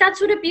 It's like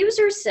that's what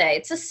abusers say.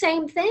 It's the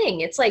same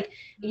thing. It's like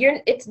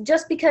it's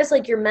just because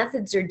like your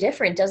methods are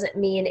different doesn't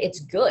mean it's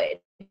good.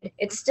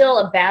 It's still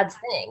a bad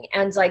thing.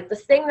 And like the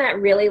thing that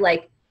really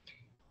like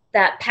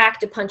that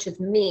packed a punch with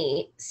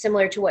me,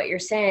 similar to what you're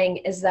saying,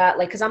 is that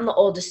like, because I'm the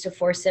oldest of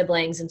 4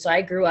 siblings and so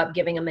I grew up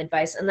giving them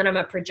advice, and then I'm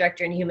a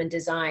projector in human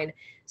design.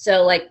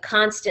 So like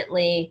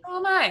constantly. Oh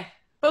my,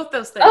 both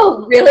those things.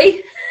 Oh,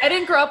 really? I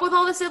didn't grow up with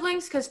all the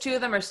siblings because 2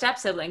 of them are step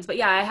siblings, but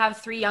yeah, I have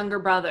 3 younger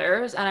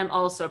brothers and I'm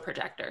also a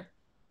projector.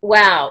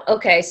 Wow.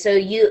 Okay. So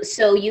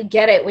you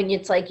get it when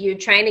it's like you're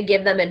trying to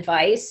give them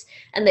advice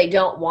and they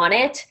don't want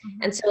it.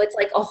 And so it's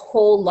like a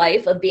whole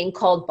life of being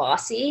called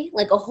bossy,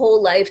 like a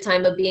whole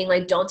lifetime of being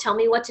like, don't tell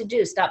me what to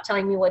do. Stop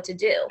telling me what to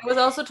do. I was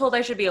also told I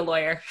should be a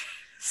lawyer.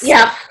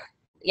 Yeah.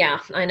 Yeah,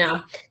 I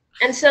know.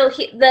 And so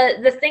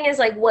the thing is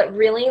like what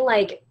really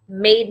like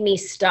made me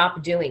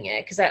stop doing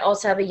it, because I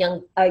also have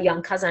a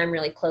young cousin I'm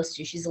really close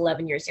to. She's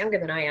 11 years younger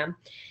than I am.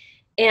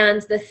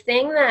 And the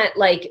thing that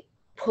like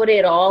put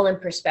it all in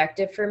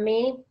perspective for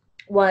me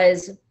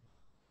was,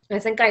 I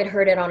think I'd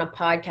heard it on a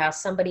podcast.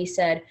 Somebody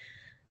said,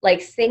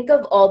 like, think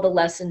of all the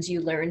lessons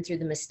you learned through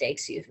the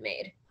mistakes you've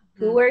made.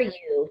 Who are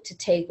you to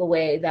take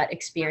away that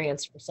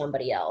experience from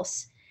somebody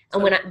else?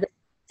 And the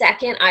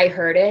second I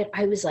heard it,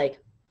 I was like,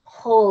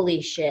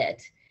 holy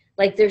shit.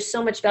 Like, there's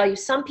so much value.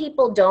 Some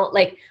people don't,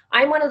 like,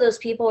 I'm one of those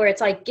people where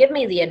it's like, give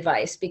me the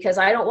advice, because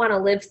I don't want to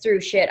live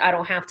through shit I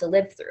don't have to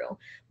live through.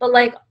 But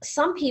like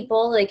some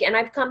people, like, and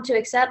I've come to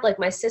accept, like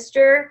my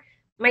sister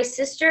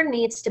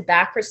needs to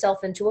back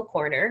herself into a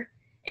corner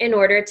in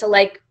order to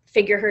like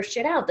figure her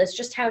shit out. That's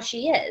just how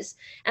she is.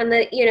 And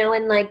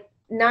and like,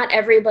 not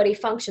everybody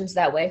functions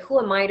that way. Who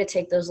am I to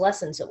take those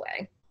lessons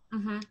away?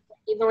 Mm-hmm.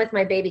 Even with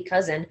my baby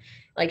cousin,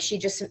 like she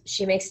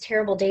makes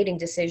terrible dating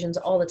decisions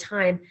all the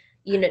time.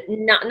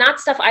 Not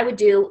stuff I would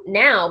do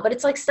now, but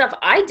it's like stuff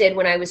I did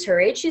when I was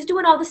her age. She's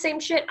doing all the same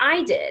shit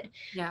I did.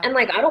 Yeah. And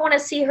like, I don't want to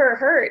see her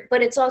hurt,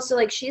 but it's also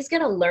like, she's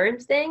going to learn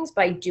things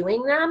by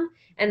doing them.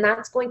 And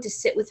that's going to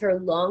sit with her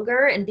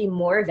longer and be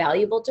more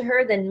valuable to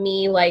her than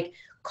me, like,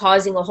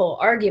 causing a whole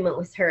argument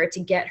with her to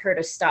get her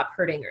to stop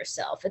hurting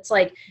herself. It's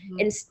like,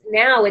 and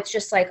now it's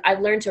just like,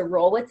 I've learned to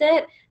roll with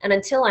it. And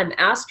until I'm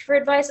asked for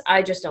advice,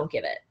 I just don't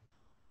give it.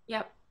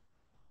 Yep.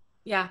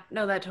 Yeah,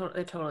 no, it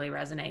totally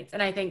resonates.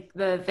 And I think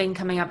the thing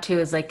coming up too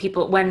is like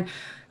people, when,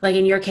 like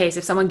in your case,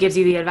 if someone gives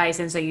you the advice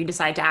and so you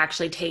decide to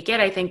actually take it,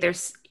 I think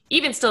there's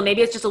even still,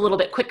 maybe it's just a little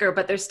bit quicker,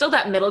 but there's still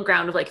that middle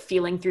ground of like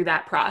feeling through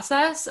that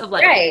process of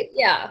like, right,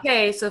 yeah.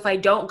 Okay, so if I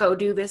don't go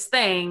do this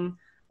thing,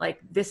 like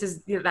this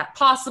is that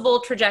possible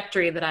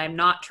trajectory that I'm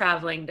not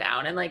traveling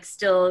down, and like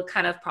still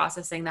kind of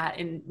processing that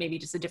in maybe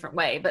just a different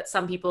way. But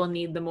some people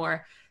need the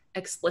more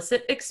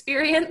explicit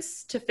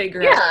experience to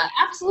figure out. Yeah,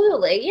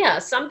 absolutely. Yeah.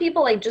 Some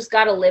people like just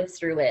got to live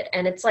through it.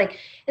 And it's like,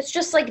 it's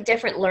just like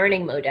different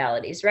learning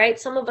modalities, right?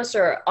 Some of us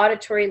are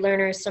auditory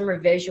learners, some are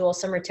visual,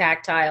 some are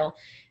tactile.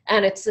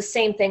 And it's the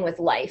same thing with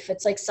life.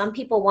 It's like some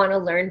people want to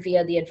learn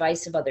via the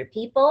advice of other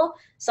people.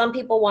 Some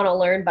people want to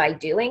learn by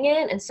doing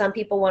it. And some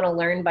people want to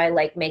learn by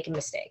like making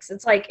mistakes.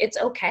 It's like, it's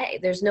okay.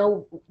 There's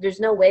no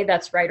way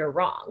that's right or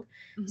wrong.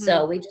 Mm-hmm.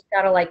 So we just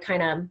got to like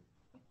kind of,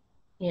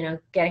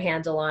 get a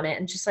handle on it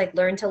and just like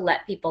learn to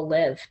let people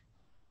live.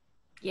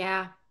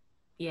 Yeah.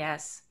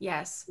 Yes.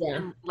 Yes.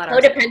 Yeah.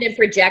 Codependent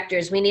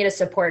projectors. We need a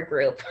support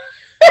group.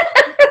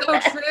 So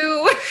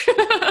true.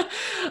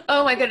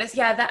 Oh my goodness.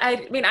 Yeah.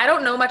 I mean, I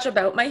don't know much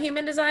about my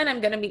human design. I'm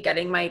going to be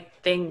getting my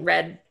thing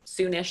read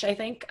soonish, I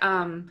think.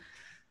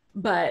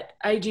 But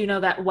I do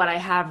know that what I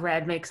have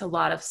read makes a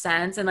lot of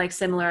sense. And like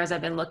similar as I've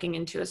been looking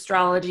into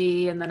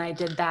astrology, and then I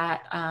did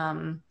that.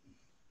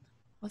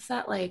 What's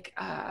that like?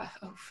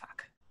 Oh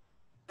fuck.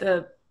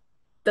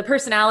 The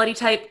personality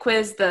type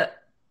quiz, the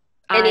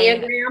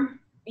Enneagram.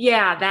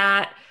 Yeah,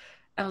 that.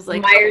 I was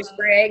like,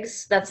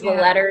 Myers-Briggs, that's the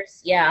letters.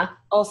 Yeah.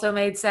 Also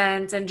made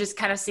sense, and just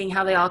kind of seeing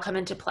how they all come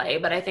into play.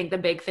 But I think the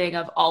big thing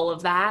of all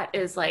of that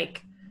is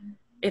like,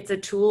 it's a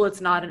tool. It's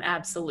not an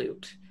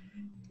absolute.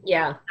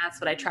 Yeah. That's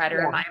what I try to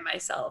remind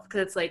myself. Cause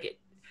it's like,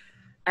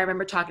 I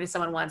remember talking to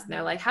someone once and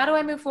they're like, how do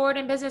I move forward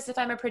in business if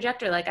I'm a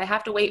projector? Like I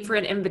have to wait for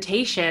an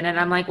invitation. And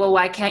I'm like, well,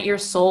 why can't your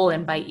soul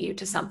invite you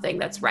to something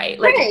that's right?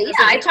 Like, right. Yeah,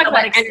 I talk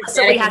about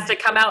explicitly has to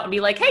come out and be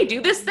like, hey,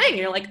 do this thing. And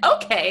you're like,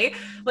 okay.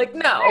 Like,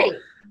 no. Right.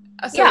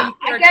 So yeah,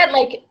 I get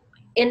like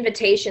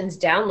invitations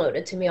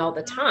downloaded to me all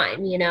the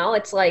time.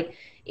 It's like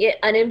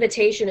an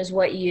invitation is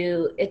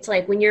it's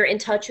like when you're in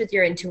touch with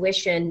your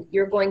intuition,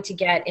 you're going to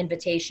get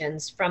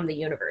invitations from the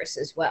universe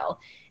as well.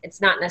 It's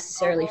not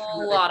necessarily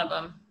from a lot of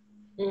them.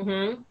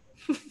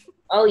 Mm-hmm.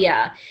 Oh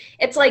yeah.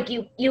 It's like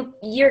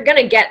you're going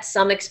to get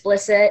some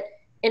explicit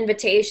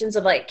invitations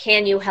of like,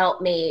 can you help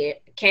me?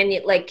 Can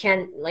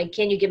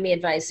you give me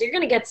advice? So you're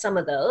going to get some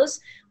of those,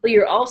 but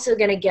you're also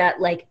going to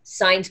get like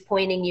signs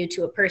pointing you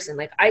to a person.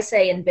 Like I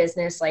say in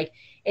business, like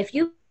if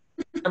you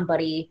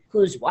somebody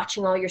who's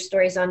watching all your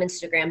stories on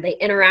Instagram, they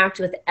interact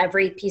with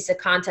every piece of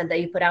content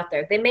that you put out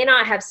there. They may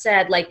not have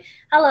said like,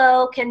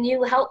 hello, can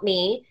you help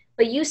me?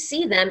 But you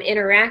see them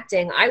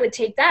interacting. I would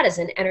take that as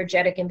an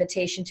energetic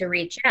invitation to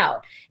reach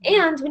out.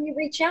 And when you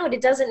reach out,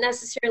 it doesn't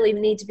necessarily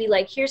need to be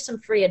like, here's some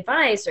free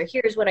advice or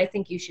here's what I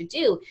think you should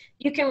do.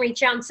 You can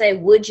reach out and say,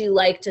 would you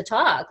like to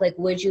talk? Like,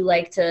 would you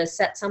like to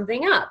set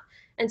something up?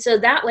 And so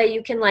that way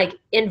you can like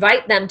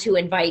invite them to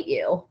invite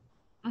you.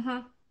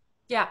 Mm-hmm.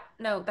 Yeah,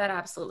 no, that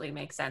absolutely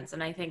makes sense.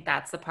 And I think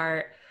that's the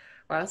part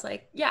where I was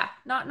like, yeah,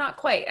 not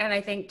quite. And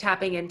I think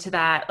tapping into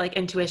that like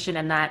intuition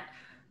and that,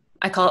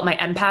 I call it my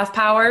empath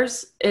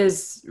powers,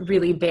 is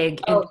really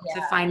big into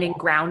finding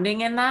grounding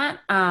in that.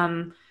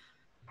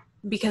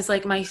 Because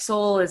like my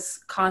soul is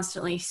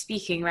constantly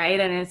speaking, right?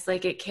 And it's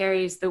like, it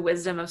carries the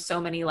wisdom of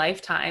so many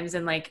lifetimes,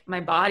 and like my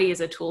body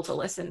is a tool to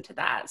listen to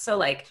that. So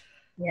like,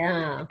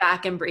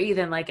 back and breathe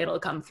and like, it'll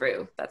come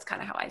through. That's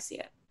kind of how I see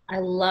it. I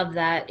love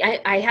that.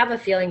 I have a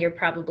feeling you're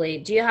probably,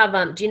 do you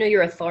know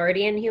your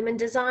authority in human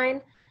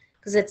design?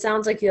 Because it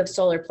sounds like you have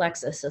solar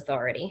plexus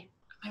authority.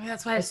 I mean,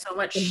 that's why there's so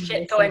much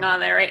shit going Emotional. on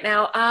there right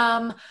now.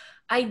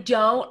 I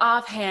don't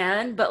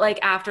offhand, but like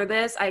after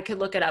this, I could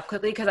look it up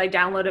quickly because I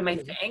downloaded my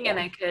thing and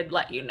Yeah. I could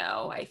let you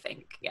know, I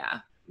think. Yeah.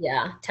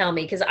 Yeah, tell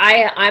me, because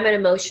I'm an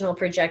emotional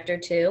projector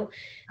too,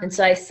 and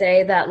so I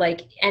say that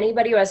like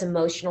anybody who has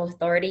emotional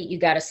authority, you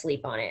got to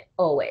sleep on it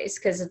always,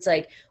 because it's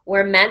like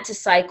we're meant to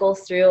cycle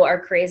through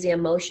our crazy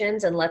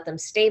emotions and let them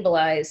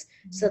stabilize,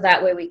 so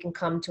that way we can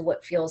come to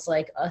what feels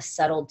like a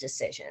settled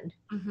decision.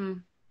 Mm-hmm.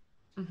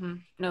 Mm-hmm.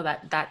 No,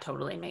 that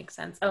totally makes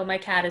sense. Oh, my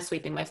cat is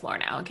sweeping my floor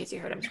now, in case you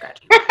heard him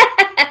scratching.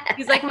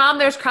 He's like, Mom,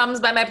 there's crumbs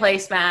by my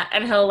placemat,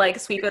 and he'll like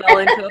sweep it all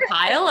into a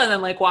pile and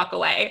then like walk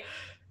away.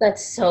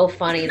 That's so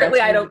funny. Apparently,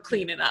 That's I really, don't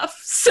clean enough.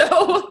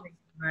 So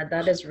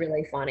that is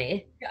really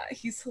funny. yeah,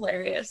 he's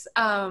hilarious.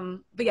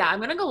 But yeah, I'm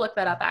gonna go look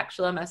that up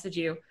actually. I'll message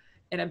you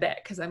in a bit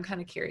because I'm kind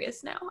of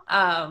curious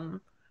now.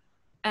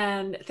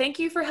 And thank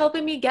you for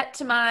helping me get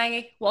to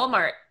my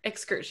Walmart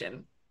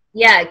excursion.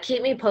 Yeah,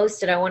 keep me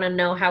posted. I want to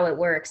know how it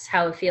works,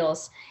 how it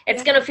feels.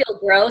 It's Yeah. gonna feel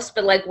gross,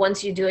 but like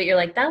once you do it, you're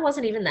like, that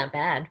wasn't even that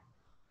bad.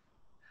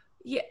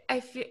 Yeah, I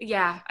feel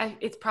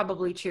it's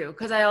probably true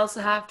because I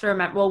also have to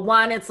remember. Well,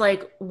 one, it's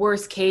like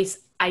worst case,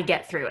 I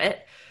get through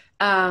it.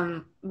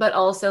 But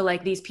also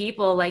like these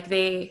people, like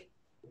they,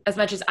 as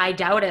much as I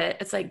doubt it,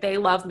 it's like they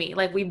love me.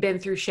 Like we've been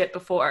through shit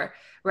before,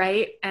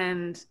 right?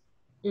 And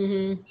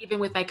Mm-hmm. even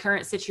with my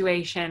current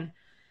situation,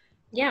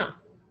 Yeah,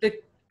 the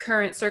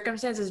current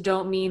circumstances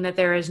don't mean that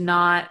there is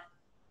not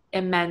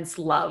immense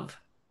love.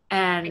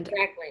 And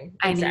exactly.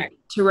 I need Exactly.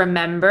 to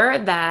remember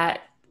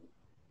that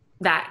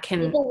that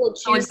can People will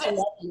choose to coexist.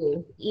 love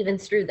you even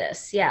through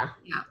this. Yeah.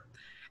 Yeah.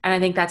 And I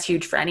think that's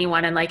huge for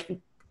anyone. And like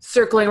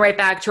circling right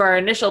back to our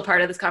initial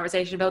part of this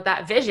conversation about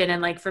that vision.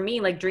 And like for me,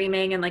 like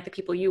dreaming and like the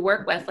people you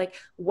work with, like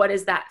what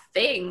is that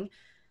thing?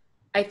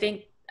 I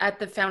think at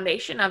the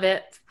foundation of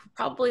it,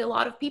 probably a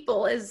lot of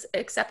people is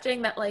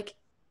accepting that like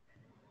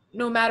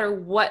no matter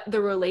what the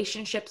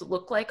relationships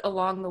look like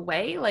along the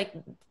way, like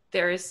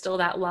there is still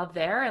that love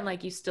there and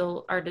like you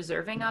still are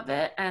deserving of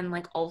it. And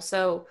like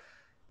also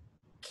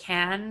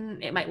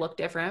it might look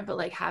different, but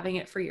like having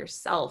it for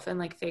yourself and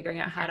like figuring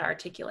out how to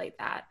articulate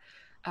that.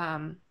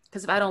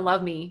 Because if I don't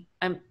love me,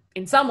 I'm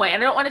in some way,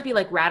 and I don't want to be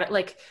like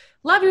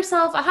love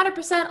yourself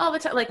 100% all the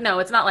time. Like, no,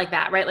 it's not like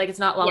that, right? Like it's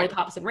not Yeah.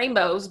 lollipops and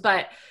rainbows,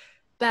 but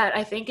that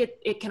I think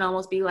it can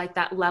almost be like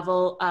that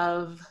level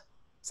of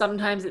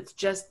sometimes it's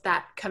just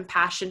that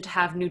compassion to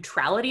have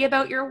neutrality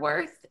about your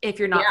worth if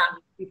you're not Yeah.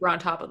 super on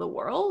top of the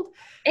world.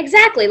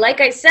 Exactly. Like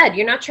I said,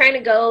 you're not trying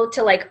to go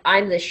to like,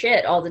 I'm the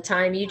shit all the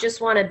time. You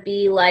just want to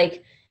be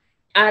like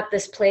at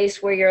this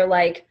place where you're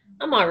like,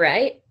 I'm all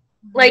right.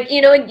 Mhm. Like,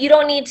 you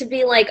don't need to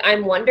be like,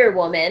 I'm Wonder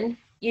Woman.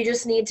 You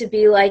just need to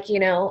be like,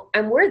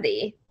 I'm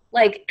worthy.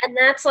 Like, and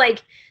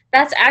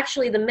that's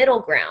actually the middle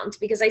ground,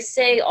 because I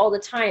say all the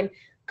time,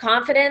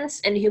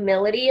 confidence and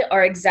humility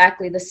are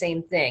exactly the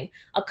same thing.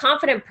 A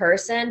confident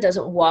person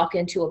doesn't walk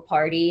into a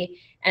party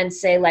and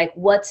say like,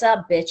 what's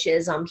up,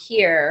 bitches? I'm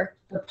here.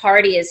 The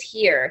party is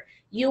here.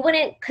 You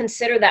wouldn't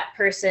consider that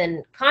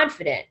person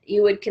confident.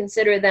 You would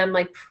consider them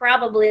like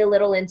probably a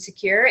little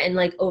insecure and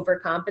like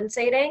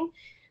overcompensating.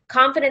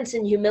 Confidence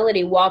and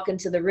humility walk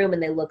into the room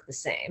and they look the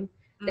same.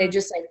 They Mm.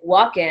 just like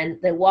walk in,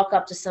 they walk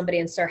up to somebody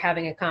and start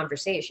having a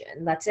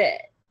conversation. That's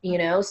it.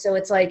 So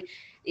it's like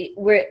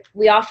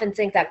we often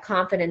think that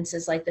confidence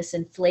is like this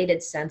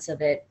inflated sense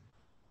of it,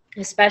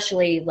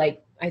 especially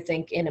like I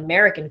think in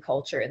American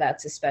culture,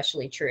 that's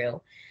especially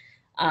true.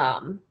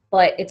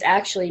 But it's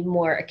actually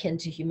more akin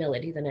to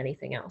humility than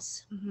anything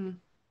else. Mhm.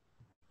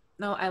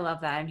 No, I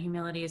love that. And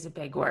humility is a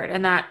big word.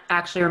 And that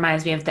actually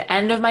reminds me of the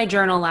end of my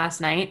journal last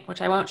night,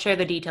 which I won't share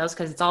the details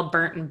because it's all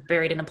burnt and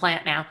buried in a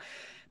plant now.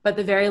 But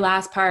the very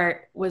last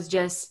part was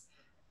just,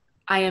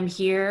 I am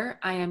here.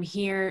 I am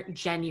here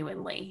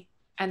genuinely.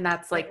 And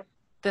that's like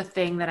the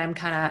thing that I'm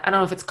kind of, I don't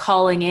know if it's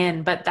calling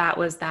in, but that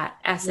was that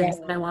Yeah. essence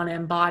that I want to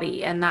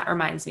embody. And that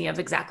reminds me of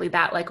exactly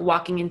that, like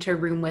walking into a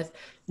room with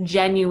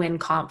genuine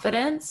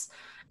confidence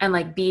and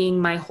like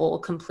being my whole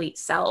complete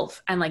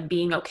self and like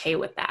being okay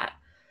with that.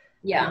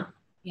 Yeah.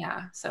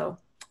 Yeah. So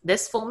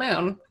this full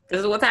moon, this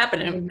is what's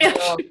happening.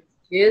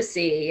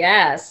 Juicy.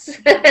 Yes.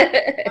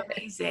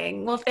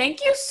 Amazing. Well,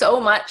 thank you so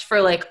much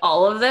for like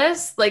all of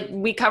this. Like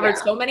we covered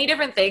Yeah. so many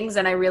different things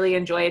and I really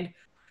enjoyed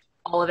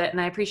all of it. And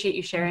I appreciate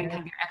you sharing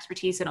kind of your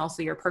expertise and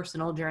also your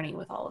personal journey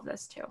with all of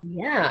this too.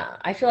 Yeah.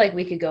 I feel like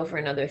we could go for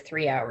another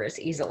 3 hours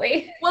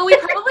easily. Well, we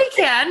probably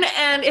can.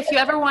 And if you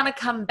ever want to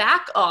come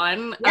back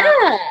on, Yeah.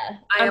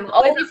 I am I'm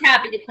always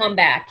happy to come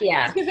back.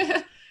 Yeah.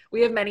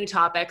 we have many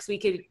topics. We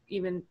could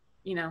even,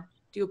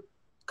 do a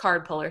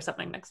card pull or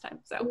something next time.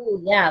 So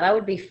Ooh, yeah, that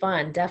would be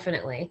fun.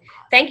 Definitely.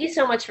 Thank you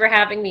so much for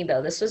having me,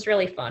 though. This was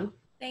really fun.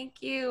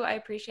 thank you. I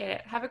appreciate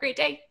it. Have a great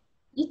day.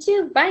 You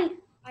too. Bye.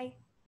 Bye.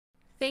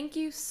 Thank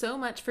you so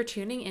much for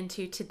tuning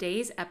into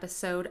today's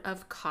episode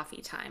of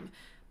Coffee Time.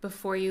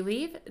 Before you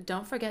leave,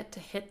 don't forget to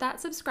hit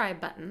that subscribe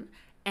button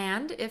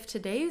And if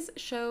today's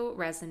show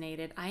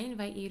resonated, I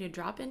invite you to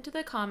drop into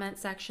the comment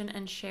section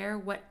and share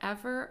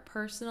whatever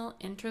personal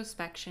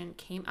introspection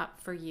came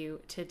up for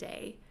you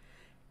today.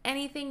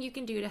 Anything you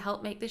can do to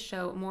help make this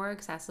show more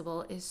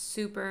accessible is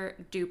super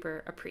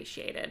duper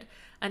appreciated.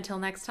 Until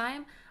next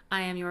time,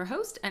 I am your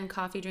host and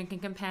coffee drinking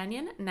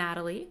companion,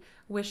 Natalie,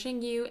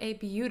 wishing you a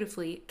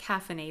beautifully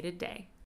caffeinated day.